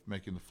instead of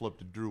making the flip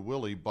to Drew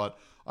Willie. But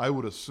I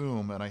would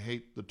assume, and I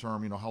hate the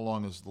term, how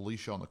long is the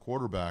leash on the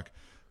quarterback?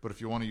 But if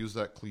you want to use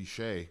that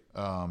cliche,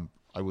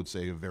 I would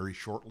say a very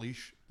short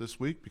leash this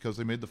week, because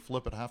they made the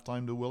flip at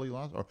halftime to Willie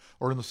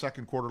or in the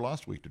second quarter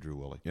last week to Drew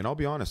Willie. And I'll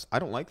be honest, I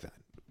don't like that,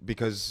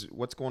 because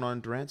what's going on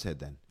in Durant's head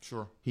then?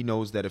 Sure. He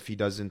knows that if he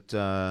doesn't,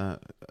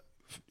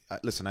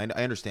 listen, I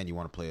understand you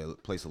want to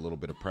place a little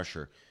bit of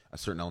pressure, a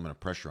certain element of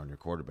pressure on your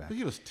quarterback. But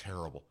he was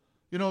terrible.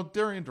 You know,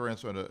 Darian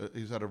Durant's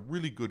he's had a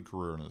really good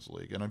career in this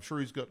league, and I'm sure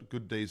he's got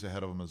good days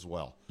ahead of him as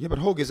well. Yeah, but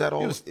Hogue, is that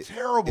all? He was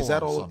terrible. Is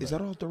that on all? Sunday. Is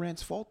that all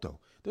Durant's fault though?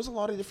 There's a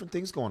lot of different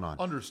things going on.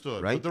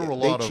 Understood, right? But there were a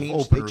They lot of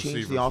changed, open They receivers.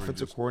 changed the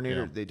offensive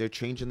coordinator. Yeah. They're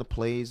changing the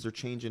plays. They're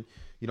changing.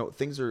 You know,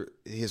 things are.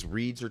 His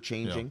reads are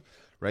changing.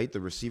 Right,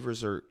 the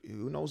receivers are.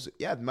 Who knows?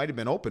 Yeah, it might have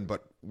been open,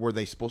 but were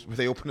they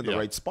open in the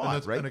right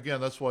spot? Right. And again,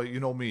 that's why, you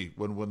know me,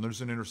 when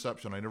there's an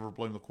interception, I never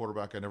blame the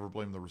quarterback. I never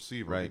blame the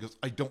receiver, Right. because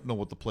I don't know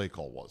what the play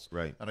call was.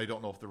 Right. And I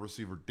don't know if the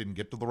receiver didn't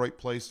get to the right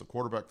place, the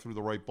quarterback threw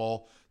the right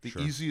ball. The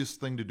easiest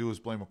thing to do is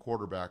blame a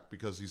quarterback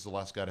because he's the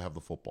last guy to have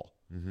the football.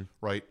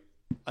 Right.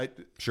 I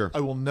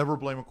will never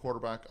blame a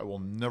quarterback. I will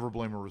never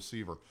blame a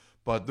receiver.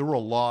 But there were a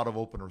lot of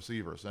open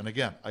receivers, and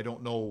again, I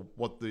don't know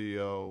what the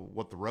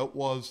route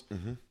was,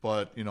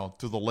 but you know,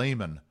 to the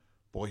layman,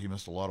 boy, he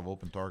missed a lot of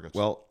open targets.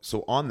 Well,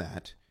 so on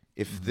that,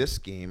 if this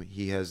game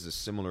he has a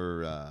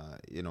similar,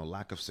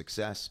 lack of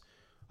success,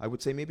 I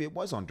would say maybe it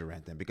was on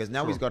Durant then, because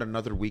now he's got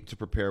another week to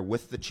prepare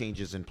with the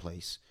changes in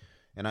place,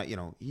 and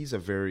he's a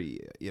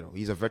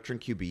he's a veteran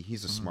QB.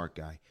 He's a smart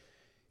guy.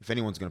 If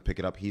anyone's going to pick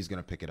it up, he's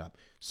going to pick it up.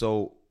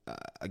 So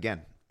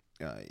again.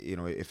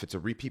 If it's a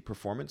repeat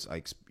performance,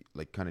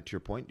 like kind of to your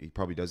point, he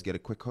probably does get a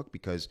quick hook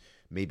because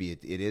maybe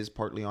it is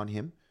partly on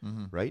him,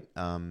 right?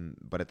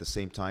 But at the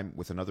same time,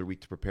 with another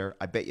week to prepare,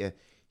 I bet you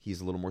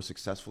he's a little more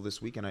successful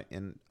this week,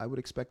 and I would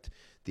expect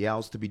the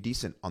Owls to be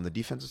decent on the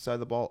defensive side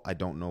of the ball. I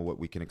don't know what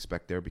we can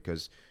expect there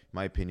because, in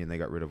my opinion, they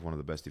got rid of one of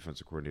the best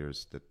defensive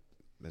coordinators that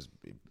has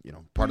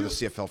part of the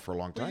CFL for a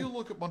long time. When you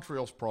look at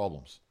Montreal's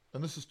problems,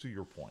 and this is to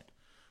your point,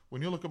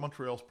 when you look at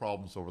Montreal's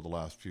problems over the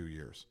last few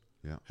years.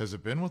 Yeah. Has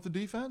it been with the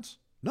defense?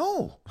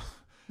 No.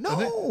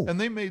 And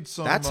they made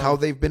some. That's how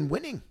they've been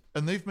winning.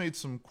 And they've made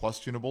some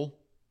questionable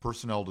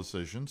personnel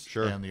decisions.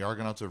 Sure. And the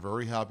Argonauts are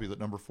very happy that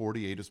number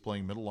 48 is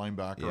playing middle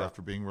linebacker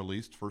after being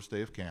released first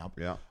day of camp.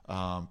 Yeah.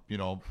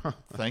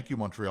 Thank you,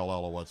 Montreal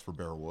Alouettes, for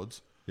Bear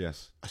Woods.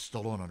 Yes. I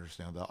still don't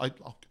understand that.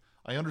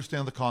 I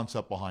understand the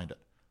concept behind it,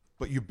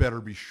 but you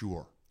better be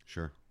sure.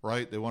 Sure.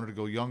 Right? They wanted to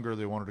go younger.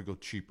 They wanted to go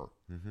cheaper.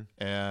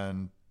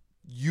 And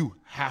you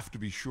have to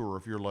be sure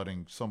if you're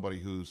letting somebody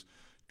who's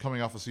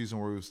coming off a season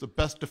where he was the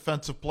best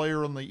defensive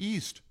player in the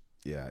East.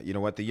 Yeah, you know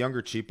what? The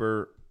younger,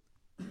 cheaper,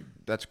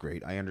 that's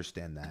great. I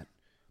understand that.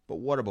 But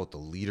what about the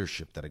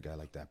leadership that a guy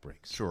like that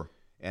brings? Sure.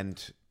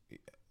 And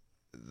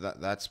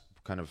that's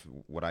kind of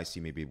what I see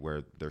maybe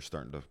where they're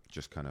starting to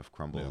just kind of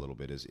crumble a little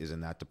bit is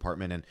in that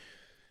department. And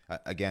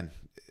again,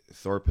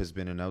 Thorpe has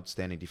been an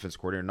outstanding defense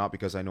coordinator, not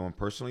because I know him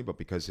personally, but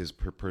because his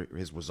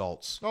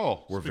results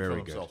were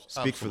very good.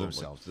 Speak for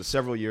themselves. The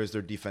several years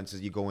their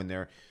defenses, you go in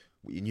there,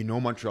 you know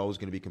Montreal was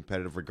going to be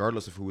competitive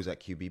regardless of who was at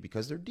QB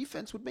because their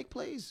defense would make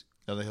plays.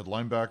 And they had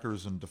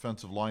linebackers and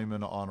defensive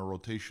linemen on a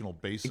rotational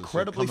basis.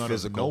 Incredibly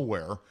physical. Out of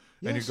nowhere.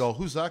 Yes. And you go,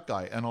 who's that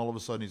guy? And all of a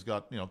sudden he's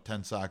got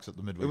 10 sacks at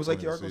the midway. It was like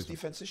the Argos Argos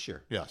defense this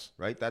year. Yes.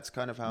 Right? That's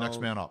kind of how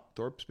next man up.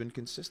 Thorpe's been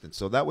consistent.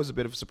 So that was a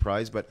bit of a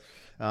surprise. But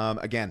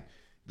again,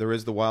 there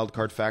is the wild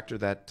card factor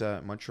that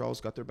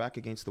Montreal's got their back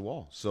against the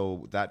wall.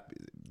 So that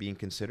being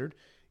considered,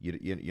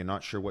 you're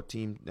not sure what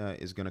team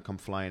is going to come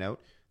flying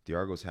out. The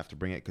Argos have to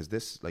bring it because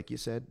this, like you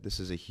said, this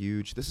is a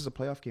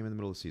playoff game in the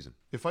middle of the season.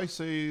 If I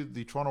say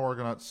the Toronto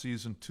Argonauts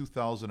season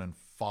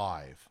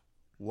 2005,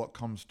 what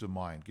comes to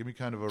mind? Give me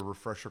kind of a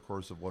refresher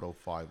course of what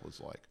 05 was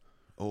like.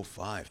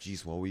 05,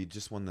 geez, well, we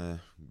just won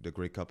the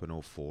Grey Cup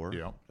in 04.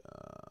 Yeah.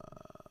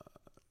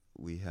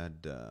 We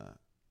had,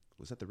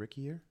 was that the Ricky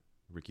year?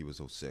 Ricky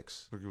was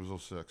 06. Ricky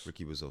was 06.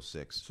 Ricky was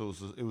 06. So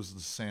it was the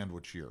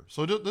sandwich year.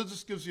 So that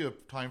just gives you a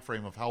time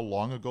frame of how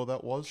long ago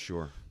that was.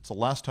 Sure. It's the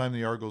last time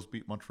the Argos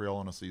beat Montreal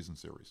in a season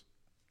series.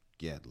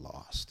 Get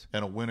lost.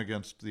 And a win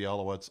against the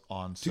Alouettes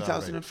on Saturday.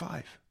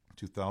 2005.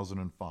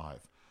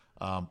 2005.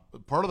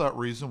 Part of that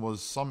reason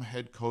was some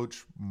head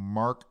coach,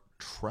 Mark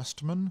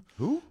Trestman.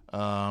 Who?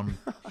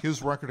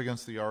 His record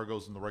against the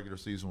Argos in the regular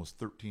season was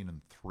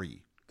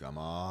 13-3. Come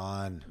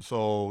on.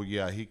 So,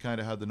 yeah, he kind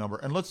of had the number.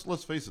 And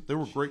let's face it, there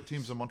were great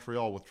teams in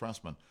Montreal with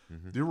Trestman.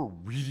 There were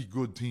really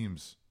good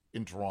teams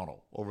in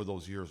Toronto over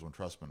those years when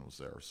Trestman was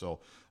there.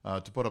 So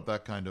to put up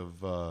that kind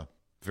of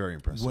very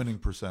impressive winning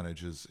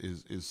percentage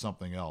is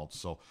something else.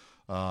 So,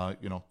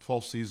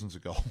 12 seasons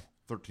ago,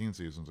 13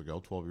 seasons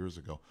ago, 12 years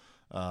ago,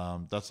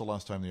 that's the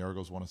last time the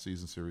Argos won a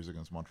season series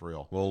against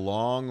Montreal. Well,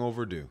 long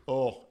overdue.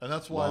 Oh, and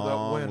that's why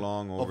that win.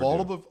 Long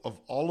overdue. Of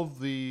all of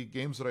the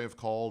games that I have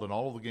called and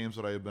all of the games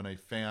that I have been a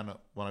fan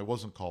when I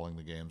wasn't calling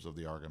the games of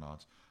the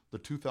Argonauts, the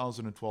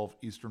 2012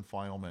 Eastern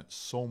Final meant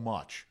so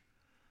much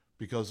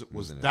because it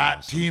was that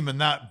awesome team in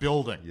that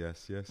building.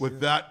 Yes.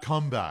 With that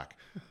comeback,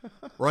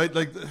 right?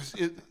 Like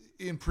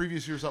in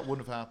previous years, that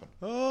wouldn't have happened.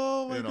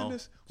 Oh my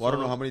goodness! Well, I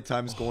don't know how many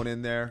times going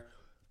in there,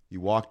 you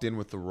walked in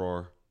with the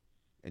roar.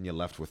 And you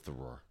left with the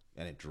roar.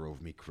 And it drove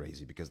me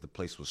crazy because the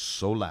place was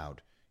so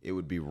loud. It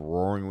would be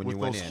roaring when you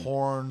went in. With those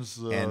horns.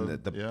 And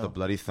the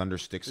bloody thunder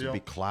sticks would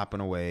be clapping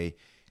away.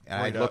 And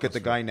I'd look at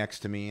the guy next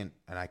to me, and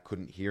I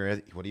couldn't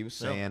hear what he was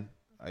saying.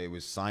 It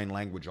was sign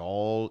language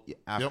all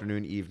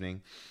afternoon,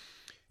 evening.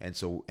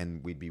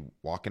 And we'd be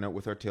walking out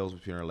with our tails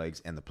between our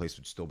legs, and the place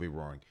would still be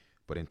roaring.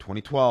 But in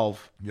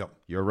 2012,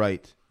 you're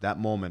right. That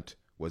moment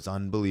was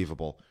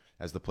unbelievable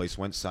as the place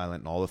went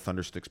silent and all the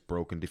thundersticks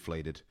broke and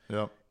deflated.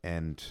 Yep.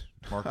 And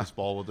Marcus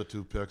Ball with the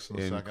 2 picks in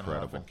the second half,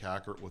 Incredible. and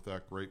Cackert with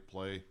that great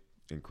play.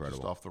 Incredible.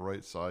 Just off the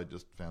right side,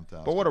 just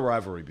fantastic. But what a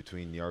rivalry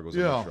between the Argos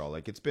and Montreal.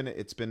 Like it's been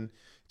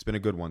a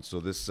good one. So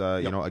this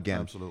again,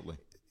 absolutely.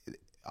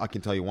 I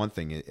can tell you one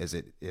thing is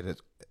it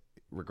is,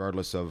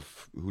 regardless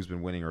of who's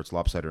been winning or it's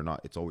lopsided or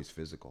not, it's always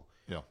physical.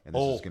 Yeah. And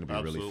this is going to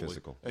be really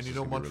physical.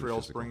 And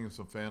Montreal's bringing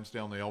some fans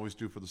down. They always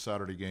do for the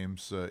Saturday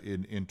games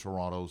in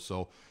Toronto.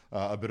 So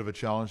a bit of a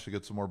challenge to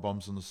get some more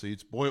bums in the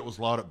seats. Boy, it was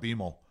loud at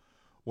BMO.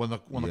 When the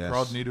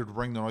crowd needed to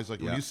bring the noise,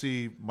 like when you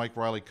see Mike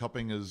Riley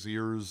cupping his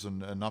ears and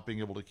not being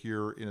able to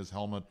hear in his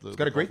helmet. It's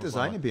got a great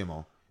design in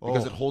BMO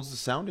because it holds the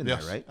sound in there,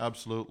 right?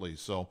 Absolutely.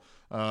 So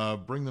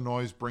bring the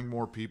noise, bring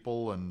more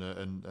people,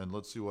 and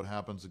let's see what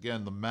happens.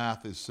 Again, the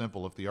math is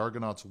simple. If the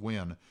Argonauts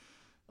win,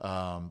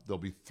 there'll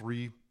be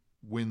 3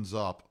 wins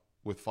up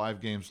with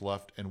 5 games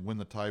left and win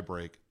the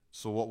tiebreak.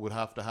 So what would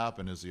have to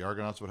happen is the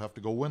Argonauts would have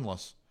to go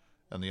winless,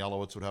 and the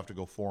Alouettes would have to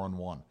go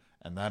 4-1,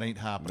 and that ain't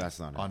happening.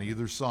 That's not on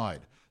either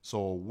side. So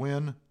a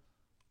win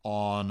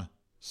on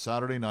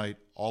Saturday night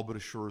all but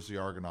assures the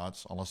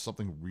Argonauts, unless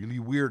something really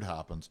weird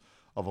happens,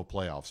 of a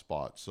playoff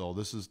spot. So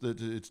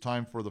it's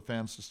time for the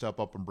fans to step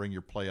up and bring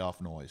your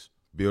playoff noise.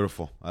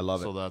 Beautiful. I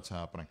love it. So that's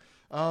happening.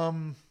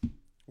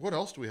 What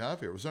else do we have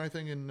here? Was there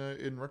anything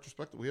in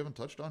retrospect that we haven't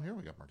touched on here?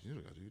 We got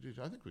Martinez.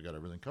 I think we got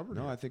everything covered.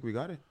 No, here. I think we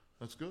got it.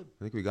 That's good.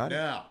 I think we got it.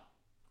 Now,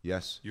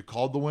 yes. You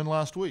called the win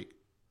last week.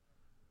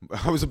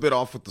 I was a bit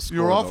off with the score.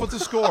 You were off with the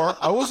score.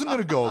 I wasn't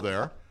going to go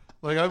there.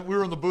 Like we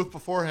were in the booth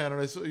beforehand,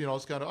 and I said,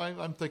 it's kind of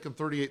I'm thinking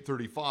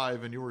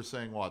 38-35, and you were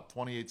saying what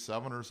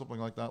 28-7 or something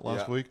like that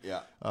last week.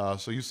 Yeah.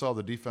 So you saw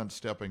the defense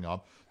stepping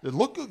up. You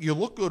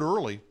look good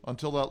early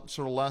until that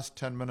sort of last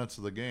 10 minutes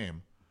of the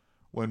game,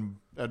 when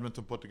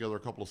Edmonton put together a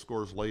couple of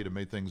scores late and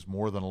made things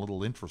more than a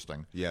little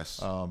interesting. Yes.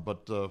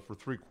 But for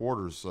 3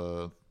 quarters,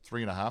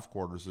 3.5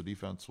 quarters, the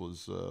defense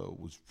was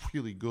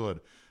really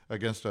good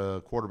against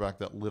a quarterback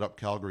that lit up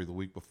Calgary the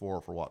week before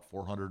for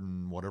 400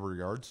 and whatever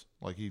yards.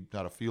 Like he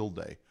had a field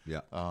day. Yeah.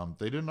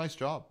 They did a nice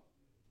job.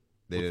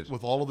 They did.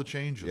 With all of the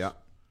changes. Yeah.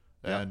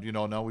 And,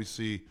 now we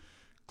see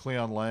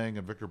Cleon Lang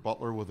and Victor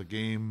Butler with a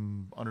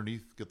game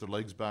underneath, get their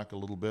legs back a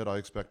little bit. I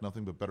expect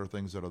nothing but better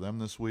things out of them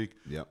this week.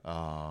 Yeah.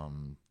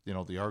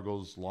 The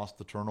Argos lost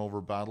the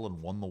turnover battle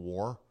and won the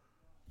war.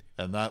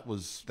 And that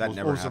was never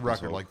what was the happens,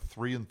 record, though. like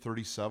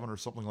 3-37 or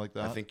something like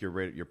that? I think you're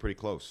pretty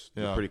close.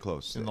 Yeah. You're pretty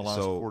close in the last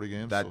 40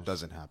 games. That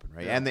doesn't happen,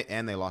 right? Yeah.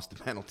 And they lost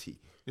the penalty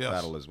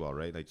battle as well,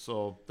 right? Like,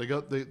 so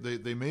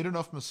they made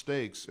enough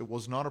mistakes. It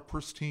was not a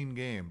pristine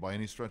game by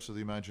any stretch of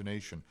the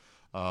imagination.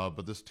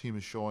 But this team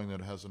is showing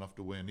that it has enough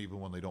to win, even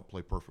when they don't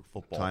play perfect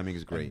football. Timing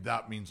is great. And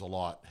that means a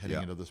lot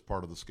heading into this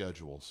part of the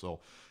schedule.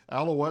 So,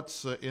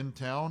 Alouettes in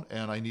town,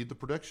 and I need the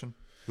prediction.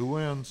 Who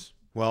wins?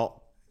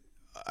 Well,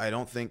 I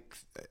don't think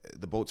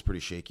the boat's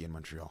pretty shaky in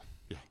Montreal.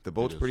 Yeah, the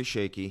boat's pretty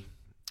shaky.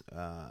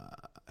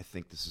 I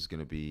think this is going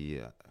to be.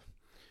 I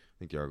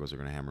think the Argos are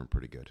going to hammer them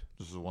pretty good.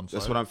 This is a one-sided.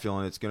 That's what I'm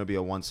feeling. It's going to be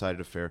a one-sided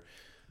affair.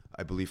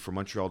 I believe for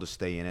Montreal to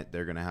stay in it,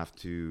 they're going to have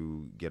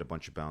to get a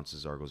bunch of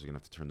bounces. Argos are going to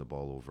have to turn the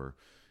ball over,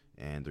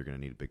 and they're going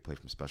to need a big play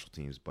from special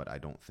teams. But I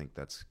don't think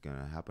that's going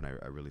to happen.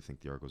 I really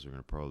think the Argos are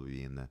going to probably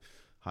be in the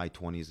high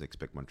 20s. I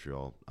expect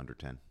Montreal under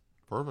 10.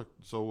 Perfect.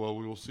 So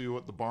we will see you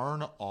at the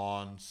barn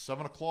on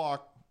 7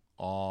 o'clock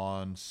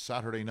on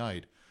Saturday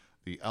night.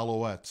 The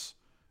Alouettes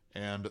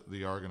and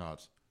the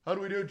Argonauts. How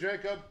do we do,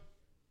 Jacob?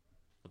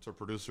 That's our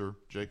producer,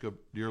 Jacob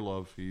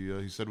Dearlove.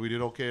 He said we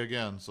did okay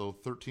again. So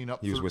 13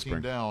 up,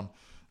 13 down.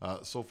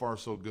 So far,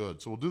 so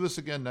good. So we'll do this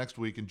again next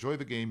week. Enjoy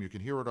the game. You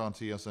can hear it on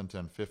TSN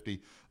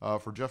 1050.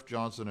 For Jeff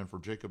Johnson and for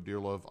Jacob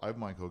Dearlove, I'm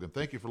Mike Hogan.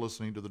 Thank you for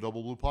listening to the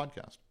Double Blue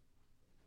Podcast.